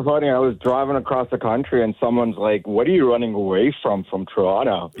actually super funny. I was driving across the country and someone's like, what are you running away from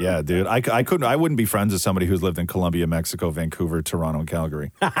Toronto? Yeah, dude. I wouldn't be friends with somebody who's lived in Colombia, Mexico, Vancouver, Toronto, and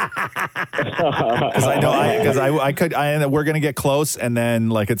Calgary. Because we're going to get close and then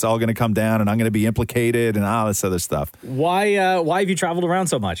like it's all going to come down and I'm going to be implicated and all this other stuff. Why have you traveled around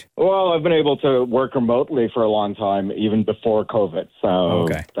so much? Well, I've been able to work remotely for a long time, even before COVID. So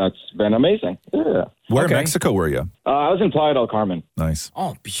that's been amazing. Yeah. Where in Mexico were you? I was in Playa del Carmen. Nice.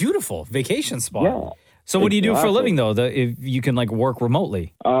 Oh, beautiful vacation spot. Yeah. So what do you do for a living, though, if you can, like, work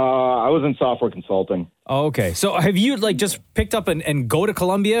remotely? I was in software consulting. Oh, okay. So have you, like, just picked up and go to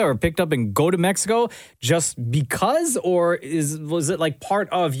Colombia or picked up and go to Mexico just because? Or was it, like, part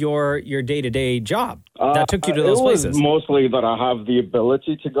of your day-to-day job that took you to those places? It was mostly that I have the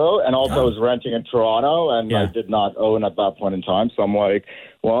ability to go. And also I was renting in Toronto, and I did not own at that point in time. So I'm like,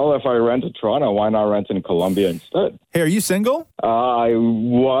 well, if I rent in Toronto, why not rent in Colombia instead? Hey, are you single? I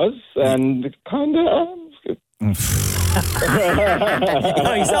was, and kind of. Oh,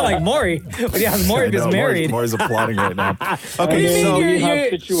 you sound like Maury. Yeah, Maury is married. Maury's applauding right now.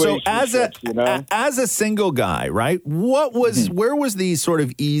 Okay, so as a single guy, right? Where was the sort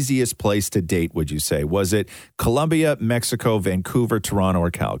of easiest place to date? Would you say was it Colombia, Mexico, Vancouver, Toronto, or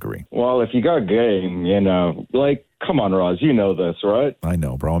Calgary? Well, if you got game, like. Come on, Roz, you know this, right? I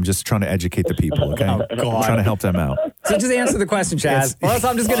know, bro. I'm just trying to educate the people, okay? I'm trying to help them out. So just answer the question, Chaz. Or else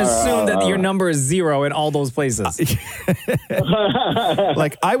I'm just going to assume that your number is 0 in all those places.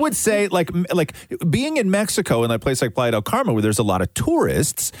 Like, I would say, like being in Mexico in a place like Playa del Carmen where there's a lot of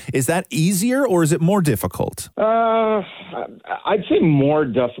tourists, is that easier or is it more difficult? I'd say more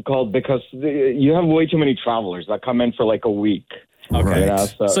difficult because you have way too many travelers that come in for like a week. Okay.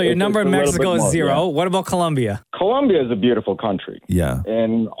 So your number in Mexico is 0. Yeah. What about Colombia? Colombia is a beautiful country. Yeah.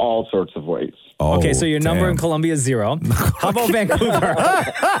 In all sorts of ways. Oh, okay, so your number in Colombia is 0. How about Vancouver?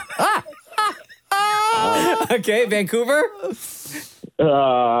 Okay, Vancouver?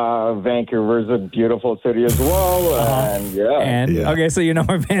 Vancouver's a beautiful city as well. And okay, so your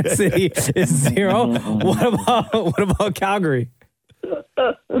number in Van City is 0. What about Calgary?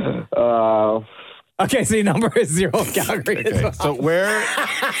 Okay, so your number is 0 Calgary. Okay. So where?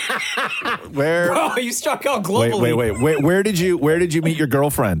 Bro, you struck out globally. Wait. Where did you meet your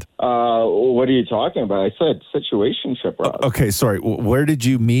girlfriend? What are you talking about? I said situationship, Rob. Okay, sorry. Where did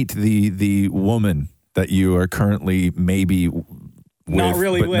you meet the woman that you are currently maybe with, Not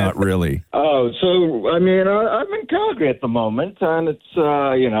really but with. not really? Oh, so I'm in Calgary at the moment, and it's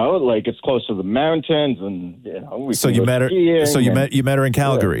like it's close to the mountains, and we. So can you go met her. skiing So you and- met her in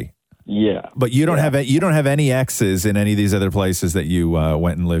Calgary. Yeah. But you don't have any exes in any of these other places that you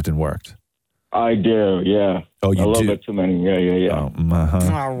went and lived and worked. I do, yeah. Oh, you a little do? bit too many. Yeah. All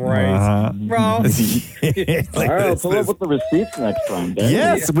right, bro. All right, I'll pull up with the receipts next time. Dan.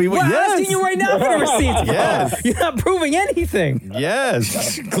 Yes, We're asking you right now for the receipts. Bro. Yes. You're not proving anything.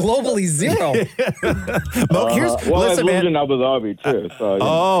 Yes. Globally 0. I've lived in Abu Dhabi too. So,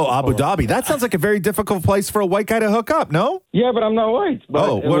 Abu Dhabi. That sounds like a very difficult place for a white guy to hook up, no? Yeah, but I'm not white.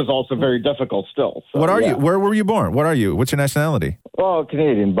 But it was also very difficult still. So, what are yeah. you? Where were you born? What are you? What's your nationality? Well,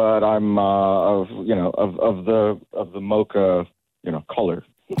 Canadian, but I'm of the mocha, color.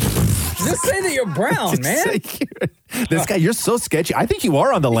 Just say that you're brown, man. This guy, you're so sketchy. I think you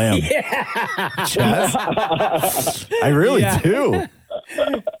are on the lam. Chaz. I really do.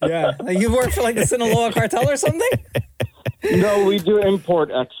 Yeah. Like you work for like the Sinaloa cartel or something? No, we do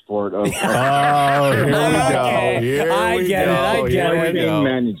import-export. Of, here we go. I get it. Pain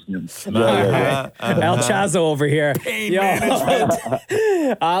management. El Chazo over here.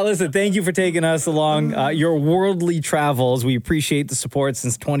 Listen, thank you for taking us along your worldly travels. We appreciate the support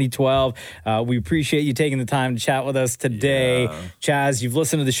since 2012. We appreciate you taking the time to chat with us today. Yeah. Chaz, you've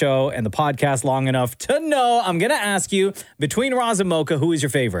listened to the show and the podcast long enough to know I'm going to ask you, between Roz and Mocha, who is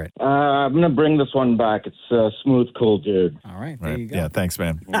your favorite? I'm going to bring this one back. It's Smooth Cool Dude. All right, there you go. Yeah, thanks,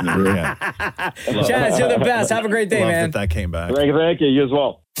 man. Chaz, you're the best. Have a great day, man. That came back. Thank you. You as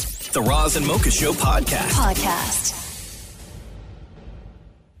well. The Roz and Mocha Show podcast.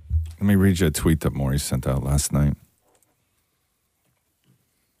 Let me read you a tweet that Maurie sent out last night.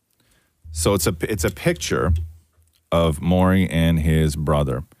 So it's a picture of Maurie and his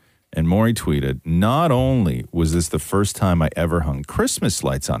brother. And Maurie tweeted, "Not only was this the first time I ever hung Christmas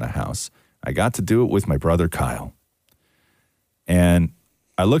lights on a house, I got to do it with my brother Kyle." And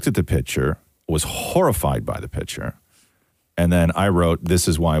I looked at the picture, was horrified by the picture. And then I wrote, "This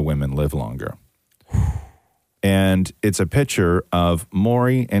is why women live longer." And it's a picture of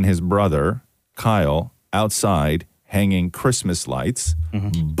Maurie and his brother, Kyle, outside hanging Christmas lights,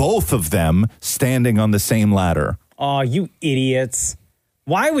 both of them standing on the same ladder. Oh, you idiots.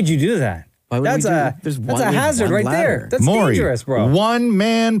 Why would you do that? That's a hazard right there. That's Maurie, dangerous, bro. One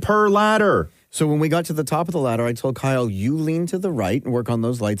man per ladder. So when we got to the top of the ladder, I told Kyle, you lean to the right and work on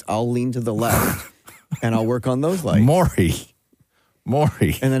those lights. I'll lean to the left and I'll work on those lights.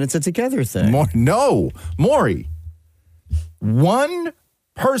 Maurie. And then it's a together thing. Maurie. One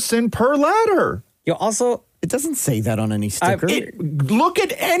person per ladder. You also... It doesn't say that on any sticker. Look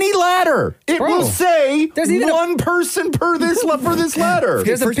at any ladder. It will say one person per this ladder.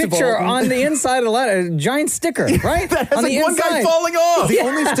 There's a picture on the inside of the ladder, a giant sticker, right? That has on the one guy inside. falling off. The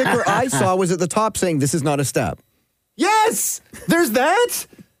only sticker I saw was at the top saying, "This is not a step." Yes, there's that.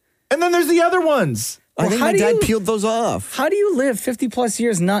 And then there's the other ones. I think my dad peeled those off. How do you live 50 plus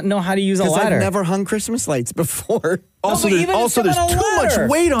years not know how to use a Because ladder? I've never hung Christmas lights before. Also, there's too much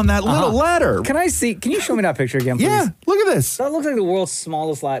weight on that little ladder. Can you show me that picture again, please? Yeah, look at this. That looks like the world's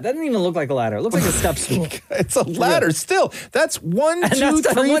smallest ladder. That doesn't even look like a ladder. It looks like a step stool. It's a ladder still. That's 1, 2,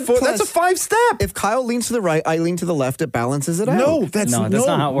 3, 4. That's a 5 step. If Kyle leans to the right, I lean to the left. It balances it out. No, that's not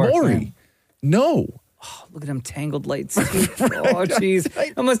how it works. Maurie. No. Oh, look at them tangled lights. Oh, jeez.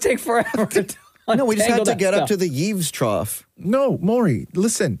 It must take forever. No, we just had to get up stuff. to the eaves trough. No, Maurie,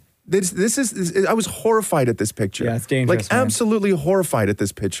 listen. This is. I was horrified at this picture. Yeah, it's dangerous. Like absolutely horrified at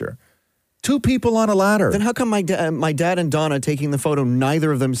this picture. 2 people on a ladder. Then how come my dad and Donna taking the photo,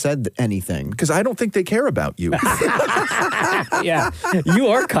 neither of them said anything? Because I don't think they care about you. Yeah, you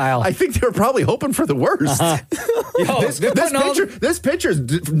are Kyle. I think they were probably hoping for the worst. Yo, This picture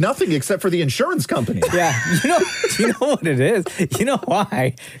is nothing except for the insurance company. Yeah, you know what it is? You know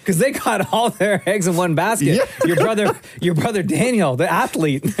why? Because they got all their eggs in one basket. Yeah. Your brother Daniel, the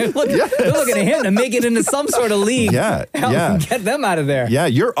athlete, they're looking at him to make it into some sort of league. Yeah, Get them out of there. Yeah,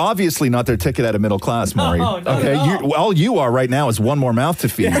 you're obviously not their ticket out of middle class, Maurie. No, okay, all you are right now is one more mouth to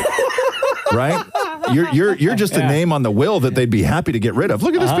feed. Right? You're just a name on the will that they'd be happy to get rid of.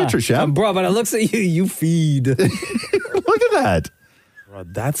 Look at this picture, Shab. Bro, but it looks at you feed. Look at that.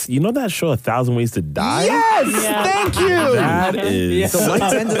 That's that show 1,000 Ways to Die? Yes! Thank you! That is... The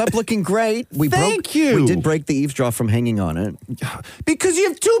lights ended up looking great. We did break the eavesdrop from hanging on it. Because you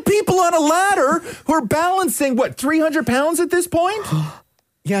have two people on a ladder who are balancing, 300 pounds at this point?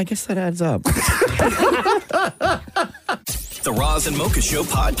 Yeah, I guess that adds up. The Roz and Mocha Show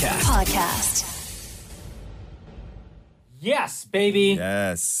podcast. Yes, baby.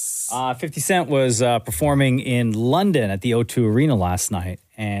 Yes. 50 Cent was performing in London at the O2 Arena last night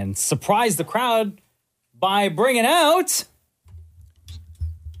and surprised the crowd by bringing out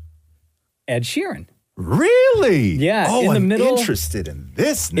Ed Sheeran. Really? Yeah. Oh, in the middle, I'm interested in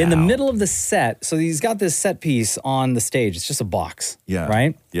this now. In the middle of the set. So he's got this set piece on the stage. It's just a box. Yeah.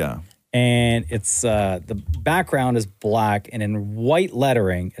 Right? Yeah. And it's the background is black, and in white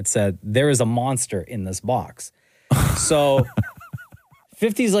lettering, it said, "There is a monster in this box." So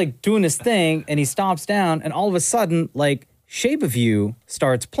 50's like doing his thing, and he stops down, and all of a sudden, like, Shape of You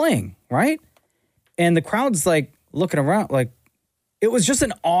starts playing, right? And the crowd's like looking around, like, it was just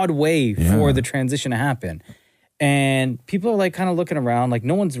an odd way for the transition to happen. And people are like kind of looking around, like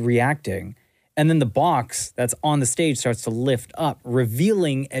no one's reacting. And then the box that's on the stage starts to lift up,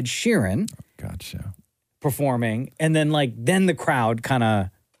 revealing Ed Sheeran. Gotcha. Performing. And then then the crowd kind of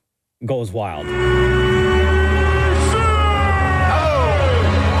goes wild.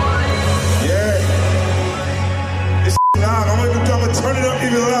 I'm gonna turn it up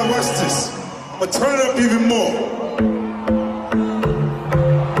even louder. Watch this. I'm gonna turn it up even more.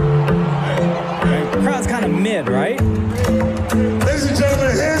 The crowd's kind of mid, right? Ladies and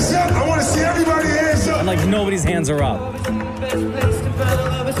gentlemen, hands up. I want to see everybody hands up. And nobody's hands are up.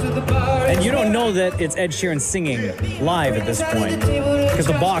 And you don't know that it's Ed Sheeran singing live at this point because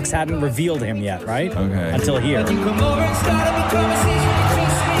the box hadn't revealed him yet, right? Okay. Until here.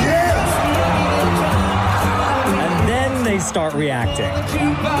 They start reacting.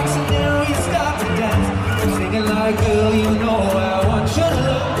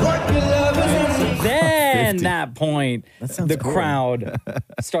 Then that point, the crowd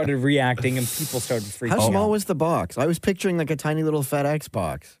started reacting and people started freaking out. How small was the box? I was picturing like a tiny little FedEx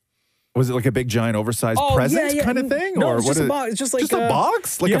box. Was it like a big, giant, oversized present kind of thing? No, or it's just a box. It's just like a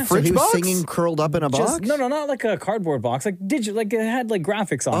box? Like a fridge so he was box? singing curled up in a box? No, not like a cardboard box. Like digital, like it had like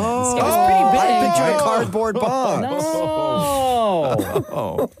graphics on it. And stuff. It was pretty big. I pictured a cardboard box. No.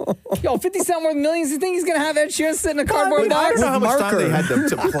 Yo, 50 Cent worth millions. You think he's going to have Ed Sheeran sit in a cardboard box? I don't know how much time Marker. they had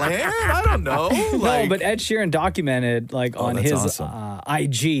to plan. I don't know. No, but Ed Sheeran documented on that's his awesome.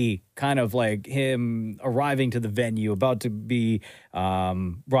 IG, kind of like him arriving to the venue, about to be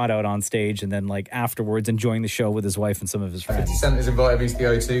brought out on stage, and then like afterwards enjoying the show with his wife and some of his friends. 50 Cent has invited me to the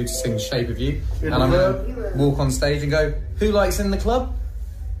O2 to sing Shape of You, and I'm going to walk on stage and go, who likes In the Club?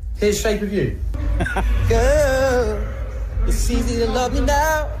 Here's Shape of You. Girl, it's easy to love me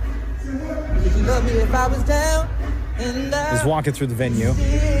now. If you love me if I was down and out. He's walking through the venue,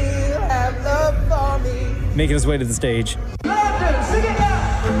 Still have love for me. making his way to the stage. London, sing it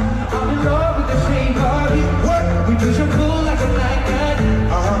now. I'm in love with the shape of you. What? We push and pull like a magnet.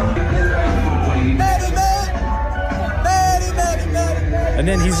 And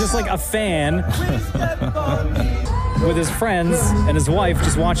then he's just like a fan with his friends and his wife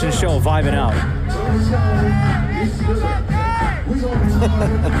just watching a show, vibing out.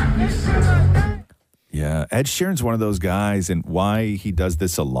 Yeah, Ed Sheeran's one of those guys, and why he does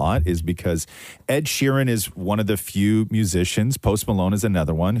this a lot is because Ed Sheeran is one of the few musicians, Post Malone is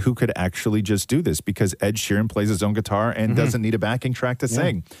another one, who could actually just do this because Ed Sheeran plays his own guitar and doesn't need a backing track to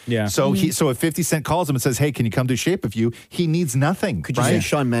sing. Yeah. So so if 50 Cent calls him and says, hey, can you come do Shape of You? He needs nothing. Could you say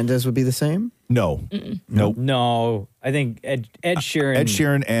Shawn Mendes would be the same? No. Nope. No, I think Ed Sheeran. Ed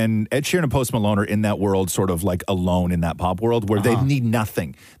Sheeran and Post Malone are in that world sort of like alone in that pop world where they need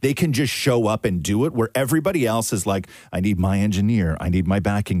nothing. They can just show up and do it, where everybody else is like, I need my engineer, I need my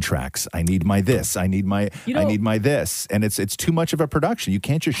backing tracks, I need my this, I need my this. And it's too much of a production. You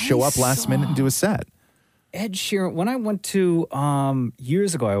can't just show up last minute and do a set. Ed Sheeran, when I went to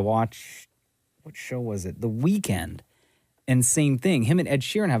years ago, I watched, what show was it? The Weekend. And same thing. Him and Ed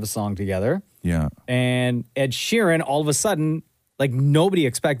Sheeran have a song together. Yeah. And Ed Sheeran, all of a sudden, like nobody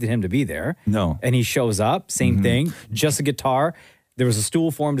expected him to be there. No. And he shows up, same thing, just a guitar. There was a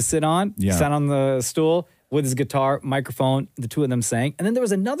stool for him to sit on. Yeah. Sat on the stool with his guitar, microphone, the two of them sang. And then there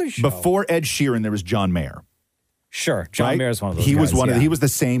was another show. Before Ed Sheeran, there was John Mayer. Sure, John Mayer is one of those He guys, was he was the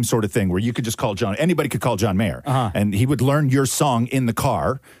same sort of thing where you could just call anybody could call John Mayer, and he would learn your song in the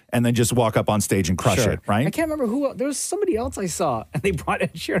car and then just walk up on stage and crush it, right? I can't remember who. There was somebody else I saw, and they brought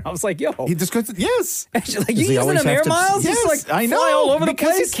Ed Sheeran. I was like, "Yo, he just goes, yes." Like, you using him air miles? Yes, Just like I know, fly all over the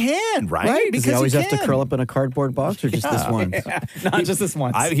because place. he can, right? Does he always have to curl up in a cardboard box or just this one? Not just this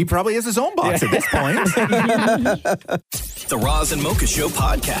once. He probably has his own box at this point. The Roz and Mocha Show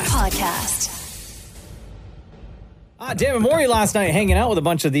podcast. Damon Maurie last night hanging out with a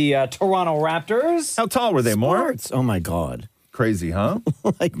bunch of the Toronto Raptors. How tall were they, Maury? Oh my God. Crazy, huh?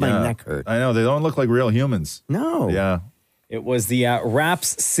 Like my neck hurt. I know. They don't look like real humans. No. Yeah. It was the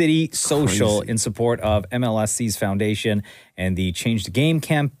Raps City Social in support of MLSC's foundation and the Change the Game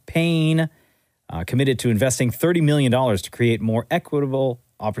campaign, committed to investing $30 million to create more equitable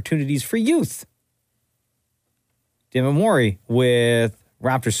opportunities for youth. Damon Maurie with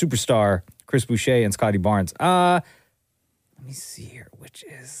Raptors superstar Chris Boucher and Scottie Barnes. Let me see here, which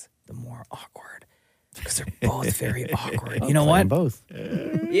is the more awkward, because they're both very awkward. You know what? Both.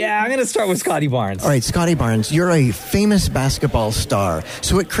 Yeah, I'm going to start with Scottie Barnes. All right, Scottie Barnes, you're a famous basketball star.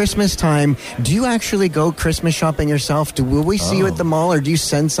 So at Christmas time, do you actually go Christmas shopping yourself? Will we see you at the mall, or do you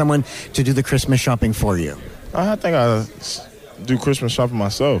send someone to do the Christmas shopping for you? I think I do Christmas shopping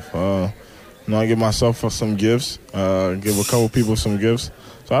myself. I give myself some gifts, give a couple people some gifts.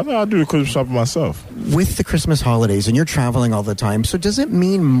 So I think I'll do the Christmas shopping myself. With the Christmas holidays, and you're traveling all the time, so does it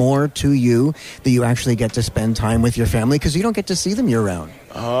mean more to you that you actually get to spend time with your family? Because you don't get to see them year-round.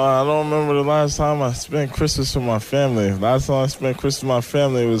 I don't remember the last time I spent Christmas with my family. Last time I spent Christmas with my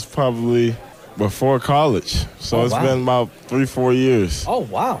family was probably before college. So it's been about 3-4 years. Oh,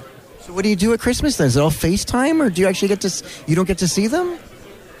 wow. So what do you do at Christmas then? Is it all FaceTime, or do you actually you don't get to see them?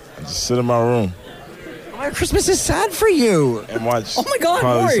 I just sit in my room. Christmas is sad for you. And watch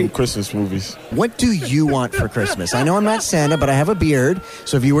Maury. some Christmas movies. What do you want for Christmas? I know I'm not Santa, but I have a beard.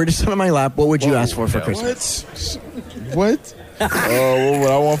 So if you were to sit on my lap, what would you ask for Christmas? What? What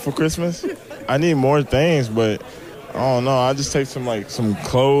would I want for Christmas? I need more things, but I don't know. I just take some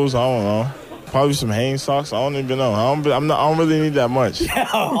clothes. I don't know. Probably some Hanes socks. I don't even know. I don't really need that much.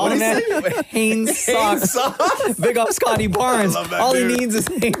 Hanes socks. Big up Scottie Barnes. All he needs is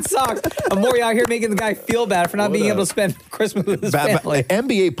Hanes socks. Maury out here making the guy feel bad for not being able to spend Christmas with his family.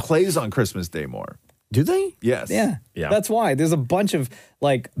 NBA plays on Christmas Day more. Do they? Yes. Yeah. That's why. There's a bunch of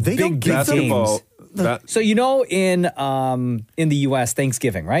big basketball. games. So in the U.S.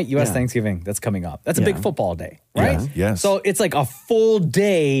 Thanksgiving, right? U.S. Thanksgiving that's coming up. That's a big football day, right? Yeah. Yes. So it's like a full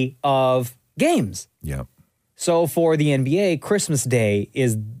day of games. Yep. So for the NBA, Christmas Day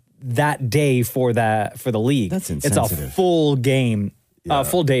is that day for the league. That's It's insensitive. a full game,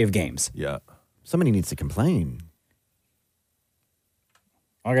 full day of games. Yeah. Somebody needs to complain.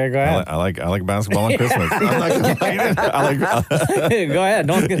 Okay, go ahead. I like basketball on Christmas. I'm not complaining. Go ahead.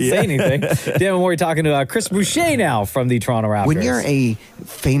 No one's going to say anything. Damon Maury talking to Chris Boucher now from the Toronto Raptors. When you're a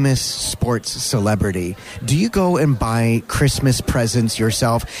famous sports celebrity, do you go and buy Christmas presents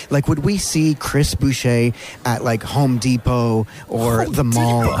yourself? Like, would we see Chris Boucher at like Home Depot or the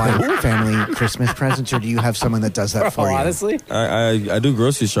mall buying family Christmas presents, or do you have someone that does that for you? Honestly, I do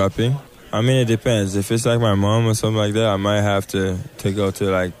grocery shopping. I mean, it depends. If it's like my mom or something like that, I might have to go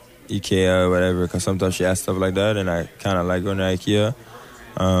to like IKEA or whatever, because sometimes she asks stuff like that, and I kind of like going to IKEA.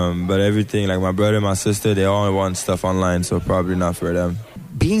 But everything, like my brother and my sister, they all want stuff online, so probably not for them.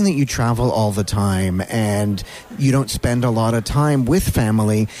 Being that you travel all the time and you don't spend a lot of time with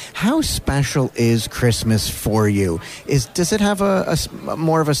family, how special is Christmas for you? Does it have a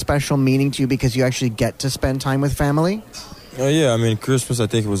more of a special meaning to you because you actually get to spend time with family? Oh, yeah. I mean, Christmas, I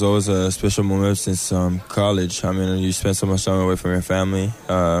think it was always a special moment since college. I mean, you spend so much time away from your family.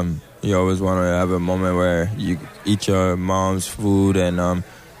 You always want to have a moment where you eat your mom's food and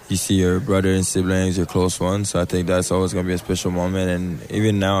you see your brother and siblings, your close ones. So I think that's always going to be a special moment. And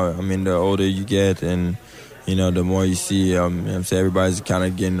even now, I mean, the older you get and, the more you see, everybody's kind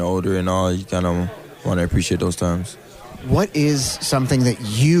of getting older and all, you kind of want to appreciate those times. What is something that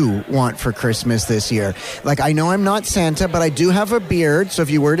you want for Christmas this year? Like, I know I'm not Santa, but I do have a beard, so if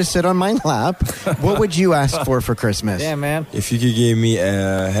you were to sit on my lap, what would you ask for Christmas? Yeah, man. If you could give me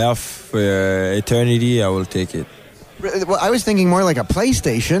a health for eternity, I will take it. Well, I was thinking more like a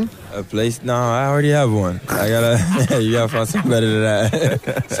PlayStation. A place? No, I already have one. I gotta. You gotta find something better than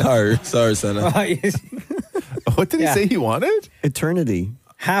that. Sorry, Santa. What did he say he wanted? Eternity.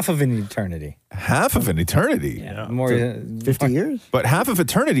 Half of an eternity. Half of an eternity? Yeah. More 50 years? But half of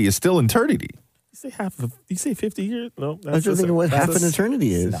eternity is still eternity. You say 50 years? No, I was just thinking what half an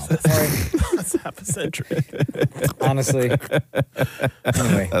eternity is. No, sorry. That's half a century. Honestly.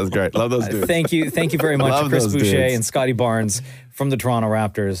 Anyway. That was great. Love those dudes. Thank you very much Love to Chris those Boucher dudes. and Scottie Barnes from the Toronto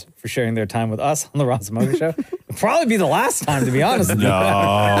Raptors for sharing their time with us on the Ross and Mocha Show. It'll probably be the last time, to be honest with you.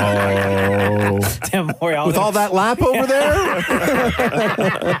 No. Damn, Maurie, With all that lap over there?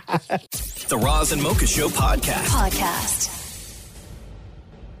 The Roz and Mocha Show Podcast.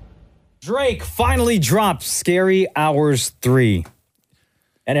 Drake finally dropped Scary Hours 3.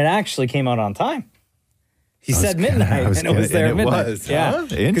 And it actually came out on time. He said midnight, and it was there at midnight. Was, yeah. huh?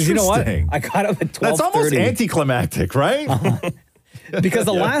 Because you know what? Interesting. I got up at 12:30. That's almost anticlimactic, right? Because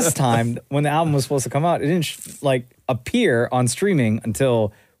the last time when the album was supposed to come out, it didn't appear on streaming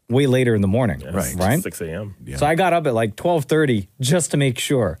until way later in the morning. Yes, Right? 6 a.m. So I got up at like 12:30 just to make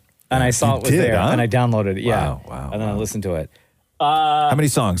sure. And I saw it was did, there, huh? and I downloaded it. Yeah. Wow, And then I listened to it. How many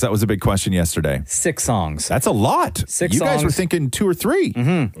songs? That was a big question yesterday. 6 songs. That's a lot. 6 you guys were songs. thinking 2 or 3.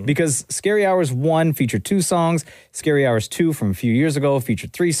 Mm-hmm. Because Scary Hours 1 featured 2 songs. Scary Hours 2 from a few years ago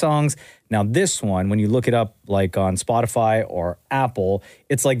featured 3 songs. Now this one, when you look it up like on Spotify or Apple,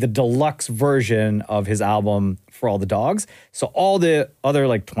 it's like the deluxe version of his album For All the Dogs. So all the other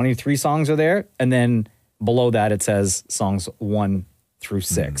like 23 songs are there. And then below that it says songs 1 through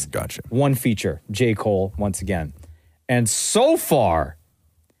 6. Gotcha. 1 feature, J. Cole once again. And so far,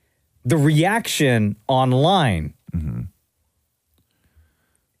 the reaction online,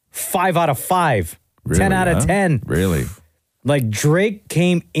 5 out of 5, Really, 10 out of huh? 10. Really? Like Drake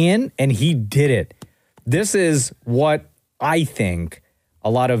came in and he did it. This is what I think a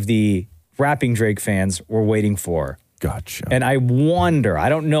lot of the rapping Drake fans were waiting for. Gotcha. And I wonder, I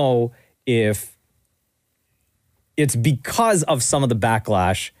don't know if it's because of some of the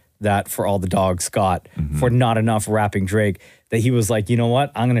backlash that For All the Dogs got for not enough rapping Drake, that he was like, you know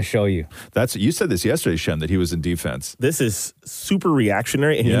what? I'm going to show you. You said this yesterday, Shem, that he was in defense. This is super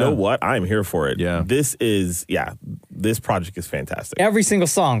reactionary, and you know what? I'm here for it. Yeah. This project is fantastic. Every single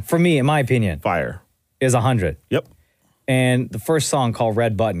song, for me, in my opinion, Fire. is 100. Yep. And the first song called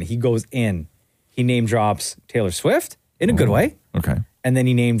Red Button, he goes in, he name drops Taylor Swift in a good way. Okay. And then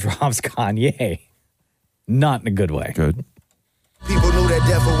he name drops Kanye. Not in a good way. Good. People knew that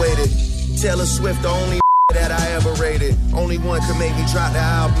death awaited. Taylor Swift, the only that I ever rated. Only one could make me drop the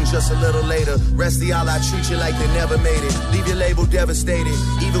album just a little later. Rest of y'all, I treat you like they never made it. Leave your label devastated.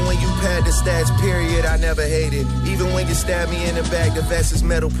 Even when you pad the stats, period, I never hated. Even when you stab me in the back, the vest is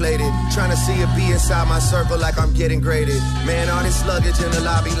metal plated. Trying to see a B inside my circle like I'm getting graded. Man, all this luggage in the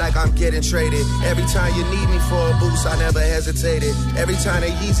lobby like I'm getting traded. Every time you need me for a boost, I never hesitated. Every time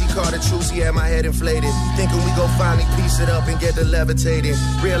a Yeezy called the truce, he had my head inflated. Thinking we go finally piece it up and get the levitating.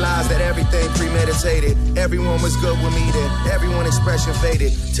 Realize that everything premeditated. Everyone was good with me then. Everyone expression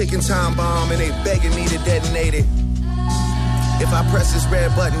faded. Ticking time bomb and they begging me to detonate it. If I press this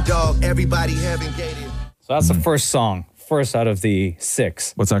red button, dog, everybody heaven gated. So that's the first song, first out of the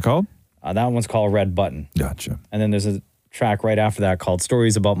 6. What's that called? That one's called Red Button. Gotcha. And then there's a track right after that called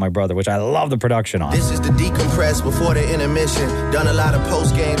Stories About My Brother, which I love the production on. This is the decompress before the intermission. Done a lot of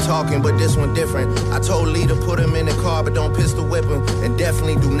post-game talking, but this one different. I told Lee to put him in the car, but don't pistol whip him. And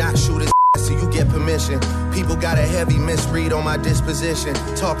definitely do not shoot his so you get permission. People got a heavy misread on my disposition.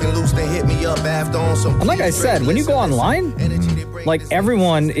 Talking loose, they hit me up after on some. And like I said, when you go online, like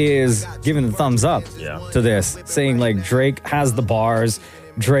everyone is giving the thumbs up to this, saying like Drake has the bars.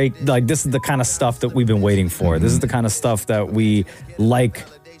 Drake, like this is the kind of stuff that we've been waiting for. This is the kind of stuff that we like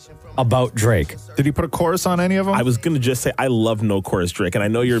about Drake. Did he put a chorus on any of them? I was going to just say, I love no chorus Drake. And I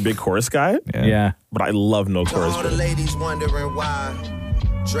know you're a big chorus guy. Yeah. But I love no chorus All the Drake. ladies wondering why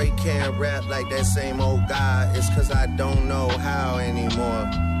Drake can't rap like that same old guy. It's cause I don't know how anymore.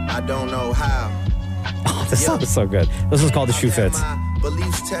 I don't know how. Oh, this song is so good. This is called The Shoe Fits.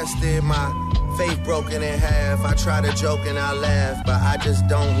 Beliefs tested, my faith broken in half. I try to joke and I laugh, but I just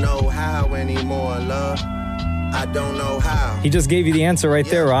don't know how anymore, love. I don't know how. He just gave you the answer right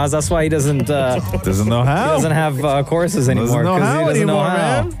there, Roz. That's why he doesn't doesn't know how. He doesn't have choruses anymore. Doesn't know 'cause how he doesn't know anymore,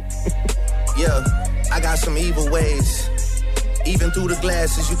 how. man. Yeah, I got some evil ways. Even through the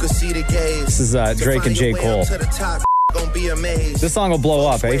glasses, you can see the gaze. This is Drake and J. Cole. To the top, gonna be amazed. This song will blow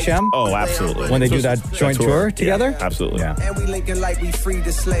up, eh, Shem? Oh, absolutely. When they do that joint tour together? Yeah, absolutely. Yeah. And we linking like we freed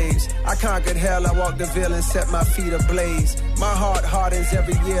the slaves. I conquered hell, I walked the veil and set my feet ablaze. My heart hardens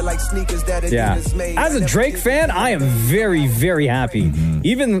every year like sneakers that Adidas made. As a Drake fan, I am very, very happy.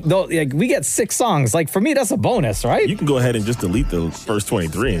 Even though like we get 6 songs, like for me, that's a bonus, right? You can go ahead and just delete the first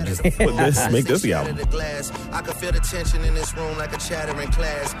 23 and just put this, make this the album. I can feel the tension in this room like a chattering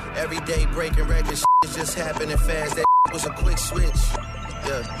class. Every day breaking records, is just happening fast. That was a quick switch.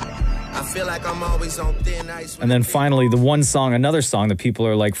 Yeah. I feel like I'm always on thin ice. And then finally, the another song that people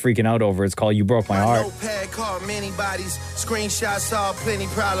are like freaking out over. It's called "You Broke My Heart." Notepad called many bodies. Screenshots saw plenty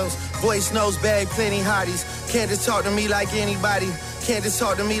problems. Voice notes bag plenty hotties. Can't just talk to me like anybody. Can't just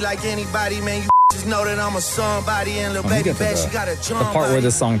talk to me like anybody, man. You just know that I'm a somebody and little baby back. She got a The charm. part where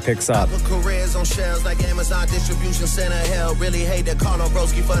the song picks up. Careers on shelves like Amazon distribution center. Hell, really hate to call on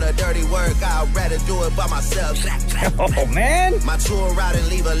Broski for the dirty work. I'd rather do it by myself. Oh man, my tour ride and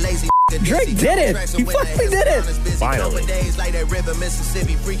leave a lazy. Drake did it. He fucking did it. Finally.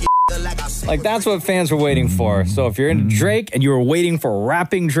 Like, that's what fans were waiting for. So if you're into Drake and you were waiting for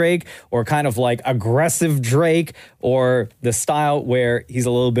rapping Drake or kind of like aggressive Drake or the style where he's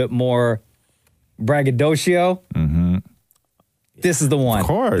a little bit more braggadocio, this is the one. Of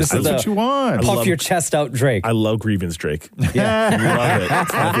course. This is That's what you want. Puff your chest out Drake. I love Grievance Drake. Yeah. Love it.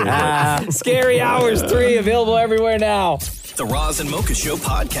 It's my favorite. Scary Hours 3 available everywhere now. The Roz and Mocha Show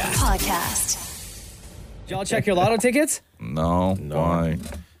podcast. Did y'all check your lotto tickets? No. Why?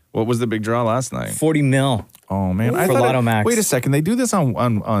 What was the big draw last night? 40 mil. Oh, man. For Lotto Max. Wait a second. They do this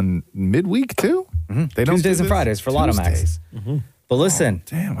on midweek, too? They don't Tuesdays do and Fridays for Lotto Max. Tuesdays. But listen.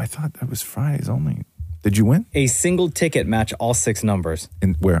 Damn, I thought that was Fridays only. Did you win? A single ticket match all 6 numbers.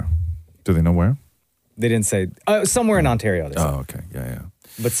 In where? Do they know where? They didn't say. Somewhere in Ontario. They said. Oh, okay. Yeah.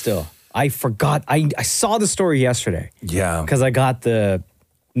 But still, I forgot. I saw the story yesterday. Yeah. Because I got the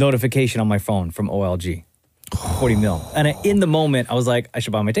notification on my phone from OLG. 40 mil. And in the moment, I was like, I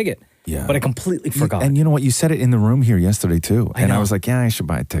should buy my ticket. Yeah. But I completely forgot. And you know what? You said it in the room here yesterday, too. I And know. I was like, yeah, I should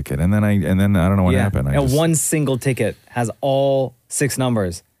buy a ticket. And then I don't know what happened. And one single ticket has all 6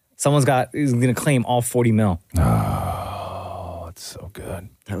 numbers. Someone's is going to claim all 40 mil. Oh, it's so good.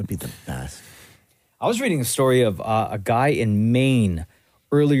 That would be the best. I was reading a story of a guy in Maine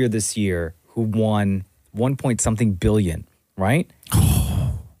earlier this year who won 1-point-something billion, right?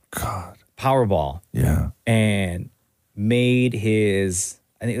 Oh, God. Powerball. Yeah. And made his,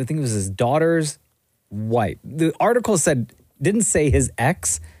 I think it was his daughter's wife. The article didn't say his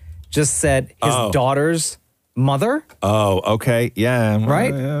ex, just said his daughter's mother. Oh, okay. Yeah.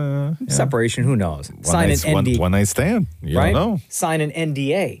 Right? Yeah. Separation, who knows? Sign an NDA. One night stand. You right? don't know. Sign an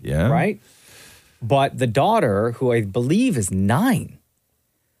NDA. Yeah. Right? But the daughter, who I believe is 9,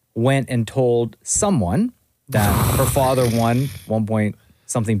 went and told someone that her father won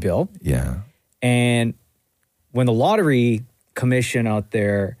 1-point-something bill. Yeah. And when the lottery commission out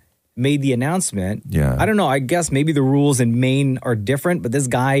there made the announcement, I don't know, I guess maybe the rules in Maine are different, but this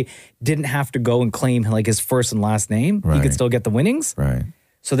guy didn't have to go and claim like his first and last name. He could still get the winnings. Right.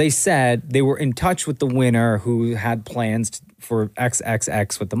 So they said they were in touch with the winner who had plans for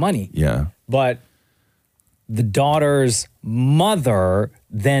XXX with the money. Yeah. But the daughter's mother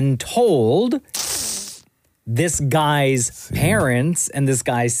then told this guy's parents and this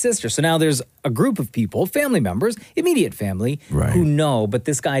guy's sister. So now there's a group of people, family members, immediate family, who know, but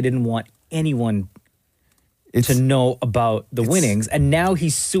this guy didn't want anyone to know about the winnings. And now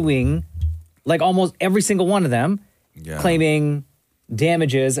he's suing like almost every single one of them, claiming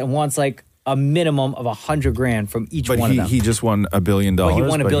damages and wants like a minimum of $100,000 from each one of them. He just won $1 billion. Well, he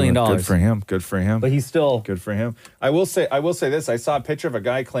won $1 billion. Good for him. Good for him. But he's still good for him. I will say this. I saw a picture of a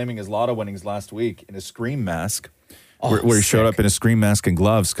guy claiming his lotto winnings last week in a Scream mask. Where he showed up in a Scream mask and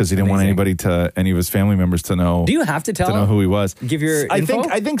gloves because he didn't want any of his family members to know. Do you have to tell who he was? Give your info?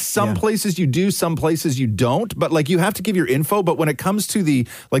 I think some places you do, some places you don't. But like you have to give your info. But when it comes to the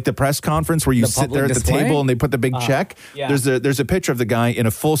press conference where you sit there at the table and they put the big check, there's a picture of the guy in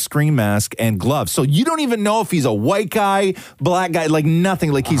a full Scream mask and gloves. So you don't even know if he's a white guy, black guy, like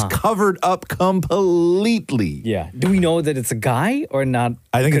nothing. Like he's covered up completely. Yeah. Do we know that it's a guy or not?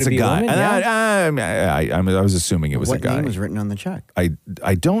 I think Could it's it a be guy. woman? I was assuming it was a What guy. name was written on the check? I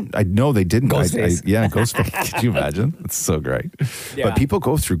know they didn't. Ghostface. Ghostface. Could you imagine? It's so great. Yeah. But people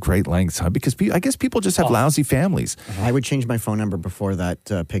go through great lengths, huh? Because I guess people just have lousy families. I would change my phone number before that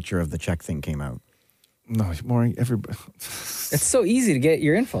picture of the check thing came out. No, Maurie, everybody. It's so easy to get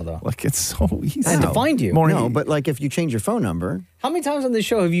your info, though. Like, it's so easy. And to find you. No, but like if you change your phone number. How many times on this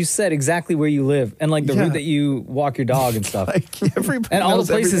show have you said exactly where you live and like the route that you walk your dog and stuff? Everybody and all knows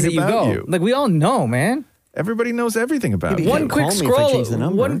the places that everything you about go. you. Like we all know, man. Everybody knows everything about you. One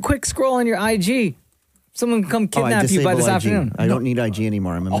quick scroll on your IG. Someone can come kidnap you by this afternoon. I don't need IG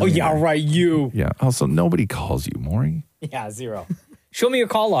anymore. I'm a Oh, yeah, right, you. Yeah. Also, nobody calls you, Maurie. Yeah, 0. Show me your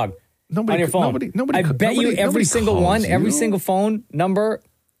call log on your phone. Nobody. I bet you every single one, every single phone number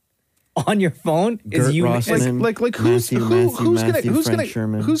on your phone is you. Like who's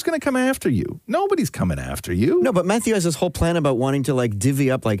gonna come after you? Nobody's coming after you. No, but Matthew has this whole plan about wanting to like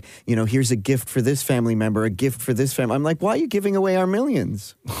divvy up, like, here's a gift for this family member, a gift for this family. I'm like, why are you giving away our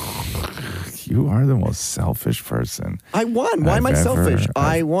millions? You are the most selfish person I won. Why am I selfish?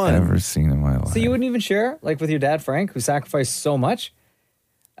 I won. I've ever seen in my life. So you wouldn't even share, like with your dad, Frank, who sacrificed so much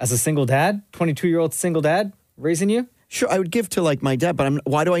as a single dad, 22-year-old single dad, raising you? Sure, I would give to like my dad, but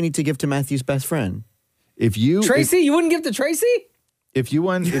why do I need to give to Matthew's best friend? Tracy, you wouldn't give to Tracy? If you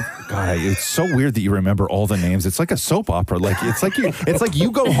won, God, it's so weird that you remember all the names. It's like a soap opera. Like it's like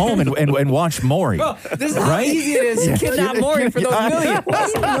you go home and watch Maury. Bro, this is how easy it is to kidnap Maury for those million. Why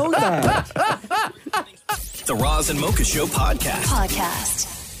do you know that? The Roz and Mocha Show podcast.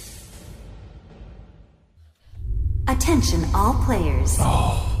 Attention all players.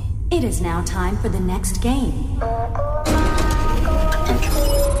 It is now time for the next game.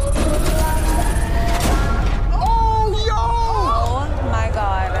 Oh my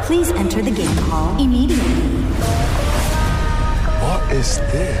God. Please enter the game hall immediately. What is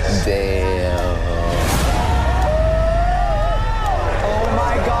this? Damn. Oh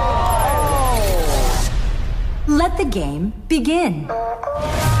my God. Let the game begin.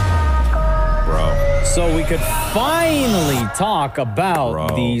 Bro. So we could finally talk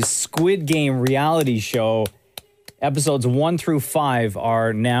about the Squid Game reality show. Episodes 1 through 5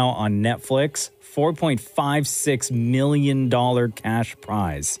 are now on Netflix. $4.56 million cash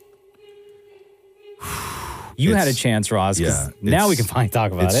prize. You had a chance, Roz. Now we can finally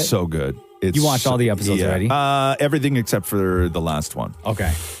talk about it. It's so good. You watched all the episodes already? Everything except for the last one.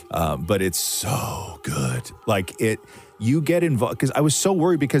 Okay. But it's so good. Like you get involved because I was so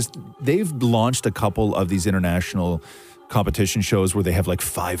worried because they've launched a couple of these international competition shows where they have like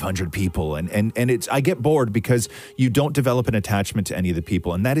 500 people and it's I get bored because you don't develop an attachment to any of the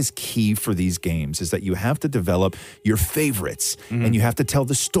people, and that is key for these games, is that you have to develop your favorites and you have to tell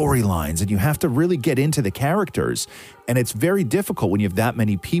the storylines and you have to really get into the characters, and it's very difficult when you have that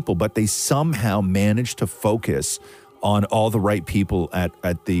many people, but they somehow manage to focus on all the right people at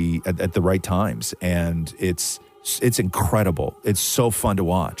the right times, and it's incredible. It's so fun to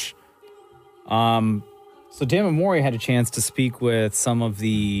watch. So Dan and Maury had a chance to speak with some of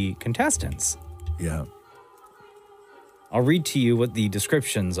the contestants. Yeah. I'll read to you what the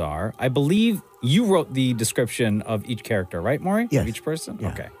descriptions are. I believe you wrote the description of each character, right, Maury? Yes. Of each person?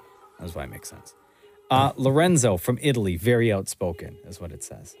 Yeah. Okay. That's why it makes sense. Lorenzo from Italy, very outspoken, is what it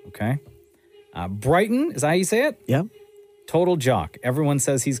says. Okay. Brighton, is that how you say it? Yeah. Total jock. Everyone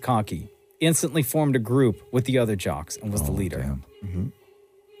says he's cocky. Instantly formed a group with the other jocks and was the leader. Mm-hmm.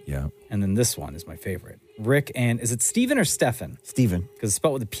 Yeah. And then this one is my favorite. Rick and, is it Steven or Stefan? Steven. Because it's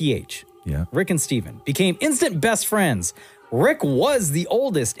spelled with a PH. Yeah. Rick and Steven became instant best friends. Rick was the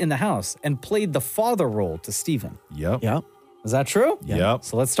oldest in the house and played the father role to Steven. Yep. Yep. Is that true? Yep.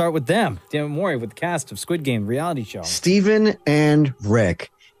 So let's start with them. Dan and Maury with the cast of Squid Game reality show. Steven and Rick,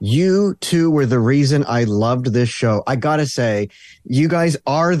 you two were the reason I loved this show. I gotta say, you guys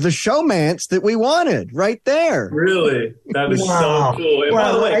are the showmance that we wanted right there. Really? That is so cool. And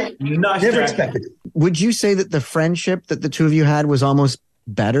by the way, never expected it. Would you say that the friendship that the two of you had was almost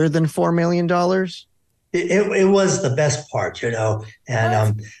better than $4 million? It was the best part, you know,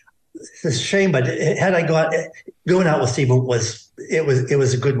 and it's a shame, but had I going out with Steven was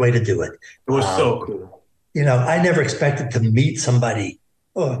a good way to do it. It was so cool. You know, I never expected to meet somebody.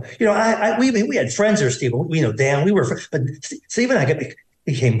 Oh, you know, we had friends there, Steven. You know, Dan, we were, but Steven and I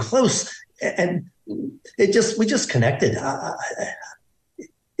became close, and we just connected.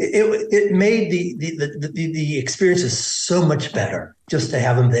 It made the experiences so much better just to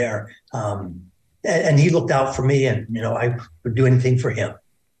have him there, and he looked out for me, and you know, I would do anything for him.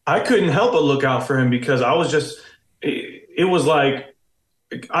 I couldn't help but look out for him because I was just. It was like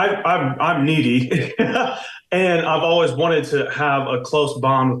I'm needy, and I've always wanted to have a close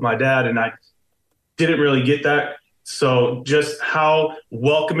bond with my dad, and I didn't really get that. So just how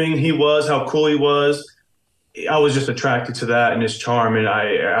welcoming he was, how cool he was. I was just attracted to that and his charm, and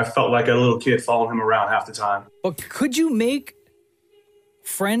I felt like a little kid following him around half the time. But could you make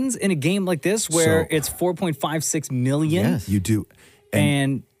friends in a game like this where it's $4.56 million? Yes. You do.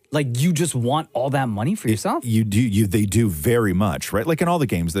 And like you just want all that money for yourself? You do. They do very much, right? Like in all the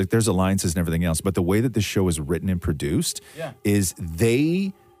games, there's alliances and everything else. But the way that the show is written and produced is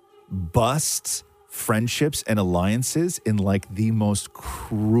they bust friendships and alliances in like the most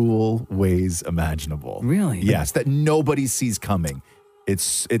cruel ways imaginable. Really? Yes, that nobody sees coming.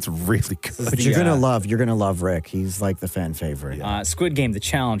 It's really good. But you're gonna love Rick. He's like the fan favorite. Squid Game: The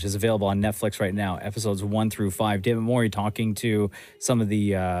Challenge is available on Netflix right now. Episodes 1 through 5. David Maury talking to some of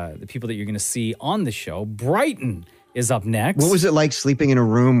the people that you're going to see on the show. Brighton is up next. What was it like sleeping in a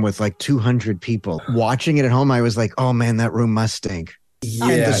room with like 200 people? Watching it at home, I was like, oh man, that room must stink. Yeah,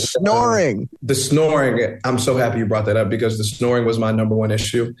 and the snoring. The snoring. I'm so happy you brought that up because the snoring was my number one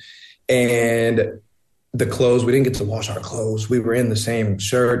issue. And the clothes, we didn't get to wash our clothes. We were in the same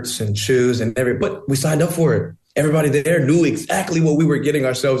shirts and shoes and but we signed up for it. Everybody there knew exactly what we were getting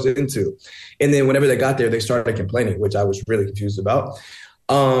ourselves into. And then whenever they got there, they started complaining, which I was really confused about.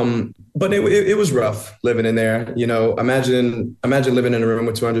 But it was rough living in there. You know, imagine living in a room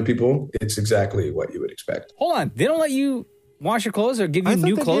with 200 people. It's exactly what you would expect. Hold on. They don't let you wash your clothes or give you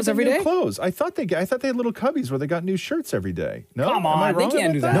new clothes every day? Clothes. I thought they had little cubbies where they got new shirts every day. No, come on, they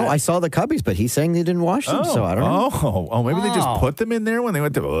can't do that. No, I saw the cubbies, but he's saying they didn't wash them, so I don't know. Maybe they just put them in there when they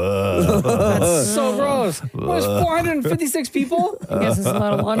went to. That's so gross. What is 456 people? I guess it's a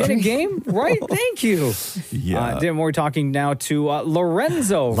lot of laundry. In a game, right? Thank you. Yeah. We're talking now to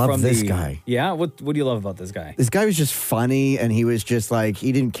Lorenzo. Love this guy. Yeah. What do you love about this guy? This guy was just funny, and he was just like,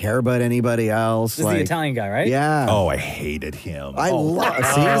 he didn't care about anybody else. This is the Italian guy, right? Yeah. Oh, I hated him. Great.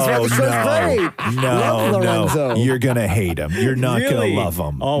 No, Lorenzo. You're going to hate him. You're not going to love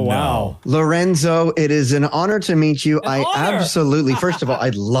him. Oh, wow. No. Lorenzo, it is an honor to meet you. Absolutely, first of all,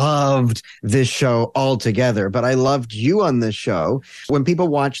 I loved this show altogether, but I loved you on this show. When people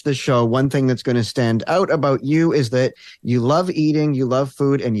watch the show, one thing that's going to stand out about you is that you love eating, you love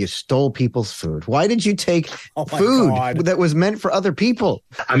food, and you stole people's food. Why did you take food that was meant for other people?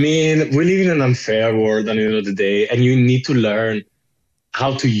 I mean, we live in an unfair world at the end of the day, and you need to learn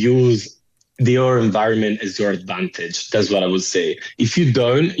how to use your environment as your advantage. That's what I would say. If you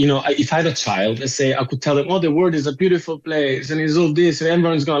don't, if I had a child, let's say, I could tell them, the world is a beautiful place and it's all this and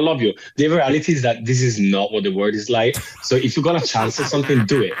everyone's going to love you. The reality is that this is not what the world is like. So if you got a chance at something,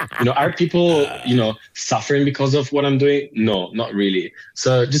 do it. Are people, suffering because of what I'm doing? No, not really.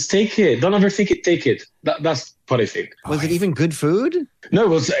 So just take it. Don't overthink it. Take it. That's what I think. Was it even good food? No,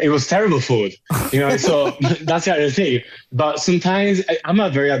 it was terrible food. So that's the other thing. But sometimes I'm a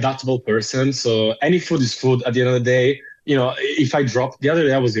very adaptable person. So any food is food at the end of the day. If I dropped, the other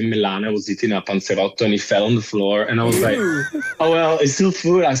day I was in Milan, I was eating a panzerotto and it fell on the floor. And I was like, oh, well, it's still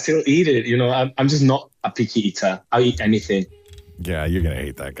food. I still eat it. I'm just not a picky eater. I'll eat anything. Yeah, you're going to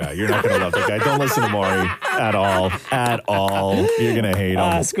hate that guy. You're not going to love that guy. Don't listen to Maurie at all. At all. You're going to hate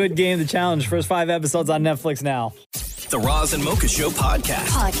him. Squid Game, The Challenge. First 5 episodes on Netflix now. The Roz and Mocha Show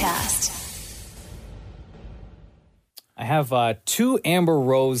podcast. I have 2 Amber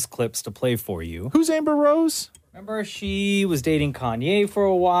Rose clips to play for you. Who's Amber Rose? Remember, she was dating Kanye for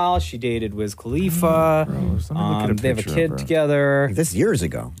a while. She dated Wiz Khalifa. They have a kid together. This years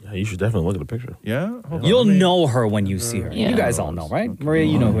ago. Yeah, you should definitely look at the picture. Yeah? You'll know her when you see her. Yeah. You guys all know, right? Maria,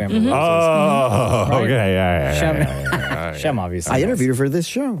 you know who Amber Rose is. Oh, Right? okay. Yeah. Shem, obviously. I interviewed her for this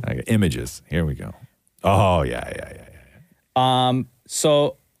show. Okay, images. Here we go. Oh, yeah.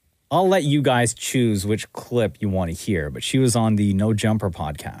 So I'll let you guys choose which clip you want to hear, but she was on the No Jumper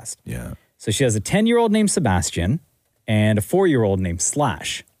podcast. Yeah. So she has a 10-year-old named Sebastian and a 4-year-old named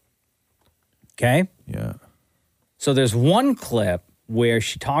Slash. Okay? Yeah. So there's one clip where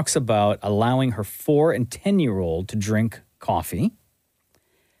she talks about allowing her 4 and 10-year-old to drink coffee.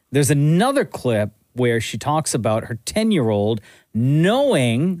 There's another clip where she talks about her 10-year-old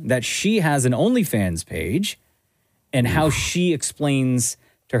knowing that she has an OnlyFans page and how she explains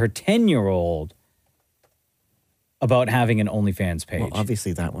to her 10-year-old about having an OnlyFans page. Well,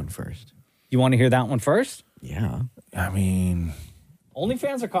 obviously that one first. You want to hear that one first? Yeah. I mean...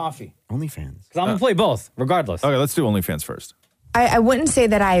 OnlyFans or coffee? OnlyFans. Because I'm going to play both, regardless. Okay, let's do OnlyFans first. I wouldn't say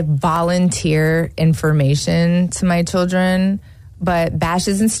that I volunteer information to my children, but Bash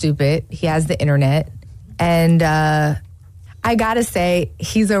isn't stupid. He has the internet. And I got to say,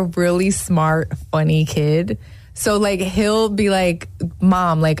 he's a really smart, funny kid. So, like, he'll be like,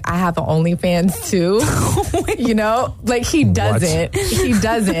 Mom, like, I have an OnlyFans too. Like, he doesn't. He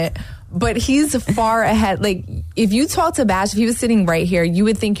doesn't. But he's far ahead. Like, if you talk to Bash, if he was sitting right here, you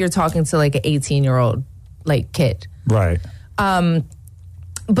would think you're talking to, like, an 18-year-old, like, kid. Right.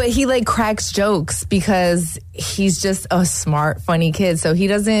 But he, like, cracks jokes because he's just a smart, funny kid. So he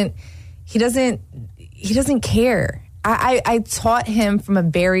doesn't care. I taught him from a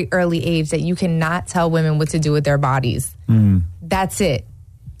very early age that you cannot tell women what to do with their bodies. That's it.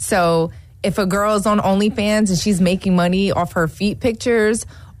 So if a girl is on OnlyFans and she's making money off her feet pictures,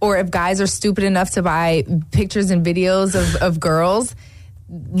 or if guys are stupid enough to buy pictures and videos of girls,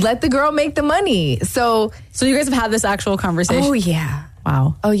 let the girl make the money. So you guys have had this actual conversation? Oh, yeah.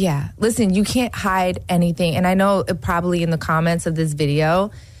 Wow. Oh, yeah. Listen, you can't hide anything. And I know probably in the comments of this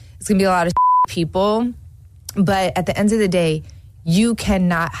video, it's going to be a lot of people. But at the end of the day, you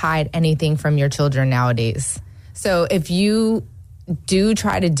cannot hide anything from your children nowadays. So if you do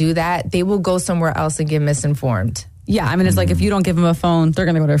try to do that, they will go somewhere else and get misinformed. Yeah, I mean, it's like if you don't give them a phone, they're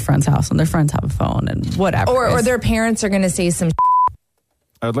going to go to their friend's house and their friends have a phone and whatever. Or their parents are going to say some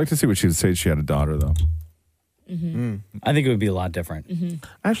I would like to see what she would say if she had a daughter, though. I think it would be a lot different.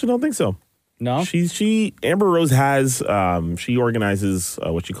 I actually don't think so. No? Amber Rose has, she organizes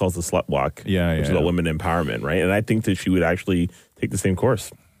what she calls the slut walk, which is about women empowerment, right? And I think that she would actually take the same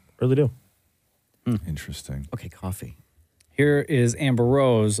course. Really do. Interesting. Okay, coffee. Here is Amber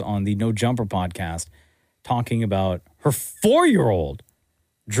Rose on the No Jumper podcast talking about her 4-year-old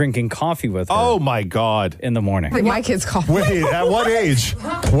drinking coffee with her. Oh, my God. In the morning. Like my kid's coffee. Wait, at what age?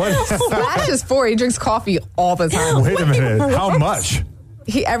 Slash is 4. He drinks coffee all the time. Wait a minute. How much?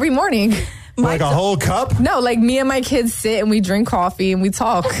 Every morning. Like a whole cup? No, like me and my kids sit and we drink coffee and we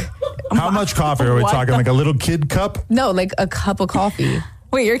talk. How much coffee are we talking? Like a little kid cup? No, like a cup of coffee.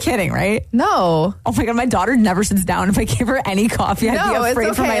 Wait, you're kidding, right? No. Oh my God, my daughter never sits down. If I give her any coffee, I'd be afraid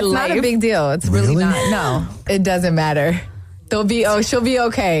it's for my it's life. not a big deal. It's really not. No, it doesn't matter. She'll be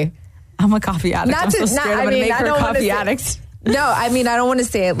okay. I'm a coffee addict. I'm so scared I'm going to make her a coffee addict. No, I mean, I don't want to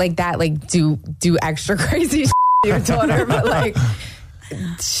say it like that, like do extra crazy to your daughter, but like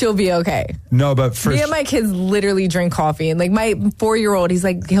she'll be okay. No, but me and my kids literally drink coffee. And like my 4-year-old,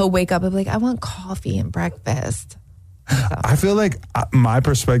 he'll wake up and be like, I want coffee and breakfast. I feel like my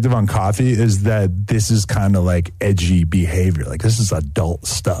perspective on coffee is that this is kind of like edgy behavior. Like this is adult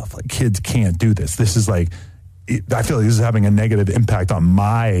stuff. Like kids can't do this. This is like, I feel like this is having a negative impact on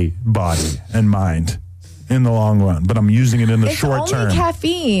my body and mind in the long run, but I'm using it in the short term. It's only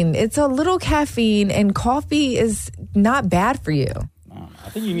caffeine. It's a little caffeine, and coffee is not bad for you. I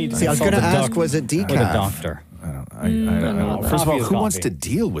think you need to See, I was going to ask, was it decaf? With a doctor. I don't know. First of all, Coffee is who wants coffee. to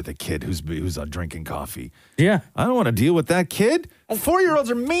deal with a kid who's drinking coffee? Yeah. I don't want to deal with that kid. 4-year-olds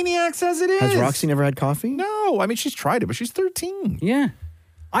are maniacs as it is. Has Roxy never had coffee? No. I mean, she's tried it, but she's 13. Yeah.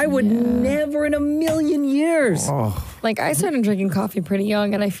 I would never in a million years. Like, I started drinking coffee pretty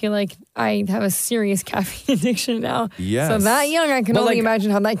young, and I feel like I have a serious caffeine addiction now. Yes. So that young, I can But, only like,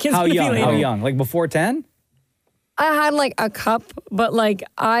 imagine how that kid's How going to be young? later. How young? Like before 10? I had like a cup, but like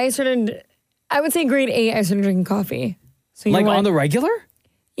I would say grade 8, I started drinking coffee. So Like on the regular?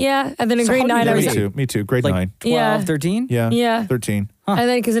 Yeah, and then in So grade how do 9, you I do was that? Me too. Grade Like 9. 12, Yeah. 13? Yeah. 13. And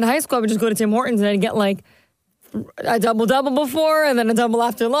then because in high school, I would just go to Tim Hortons and I'd get like a double before and then a double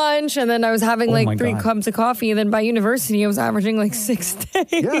after lunch. And then I was having Oh my like 3 God. cups of coffee. And then by university, I was averaging like 6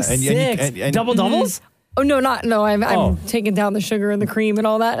 days. Yeah, and Double doubles? Oh, no, I'm taking down the sugar and the cream and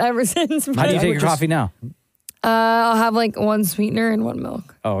all that ever since. How do you take your coffee now? I'll have like 1 sweetener and 1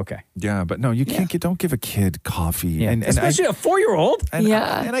 milk. Oh, okay. Yeah, but no, you can't don't give a kid coffee. Yeah. Especially a 4-year-old. And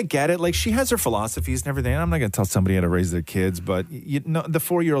I get it. Like, she has her philosophies and everything. I'm not going to tell somebody how to raise their kids, but the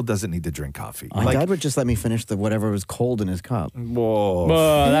 4-year-old doesn't need to drink coffee. My dad would just let me finish whatever was cold in his cup.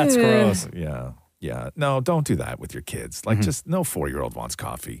 Whoa. That's gross. Yeah. Yeah. No, don't do that with your kids. Like, just no 4-year-old wants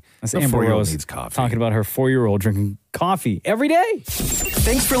coffee. That's No Amber 4-year-old Rose needs coffee. talking about her 4-year-old drinking coffee every day.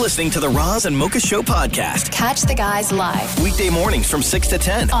 Thanks for listening to the Roz and Mocha Show podcast. Catch the guys live Weekday mornings from 6 to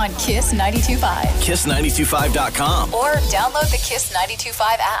 10. on Kiss 92.5 Kiss925.com. or download the Kiss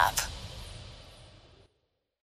 92.5 app.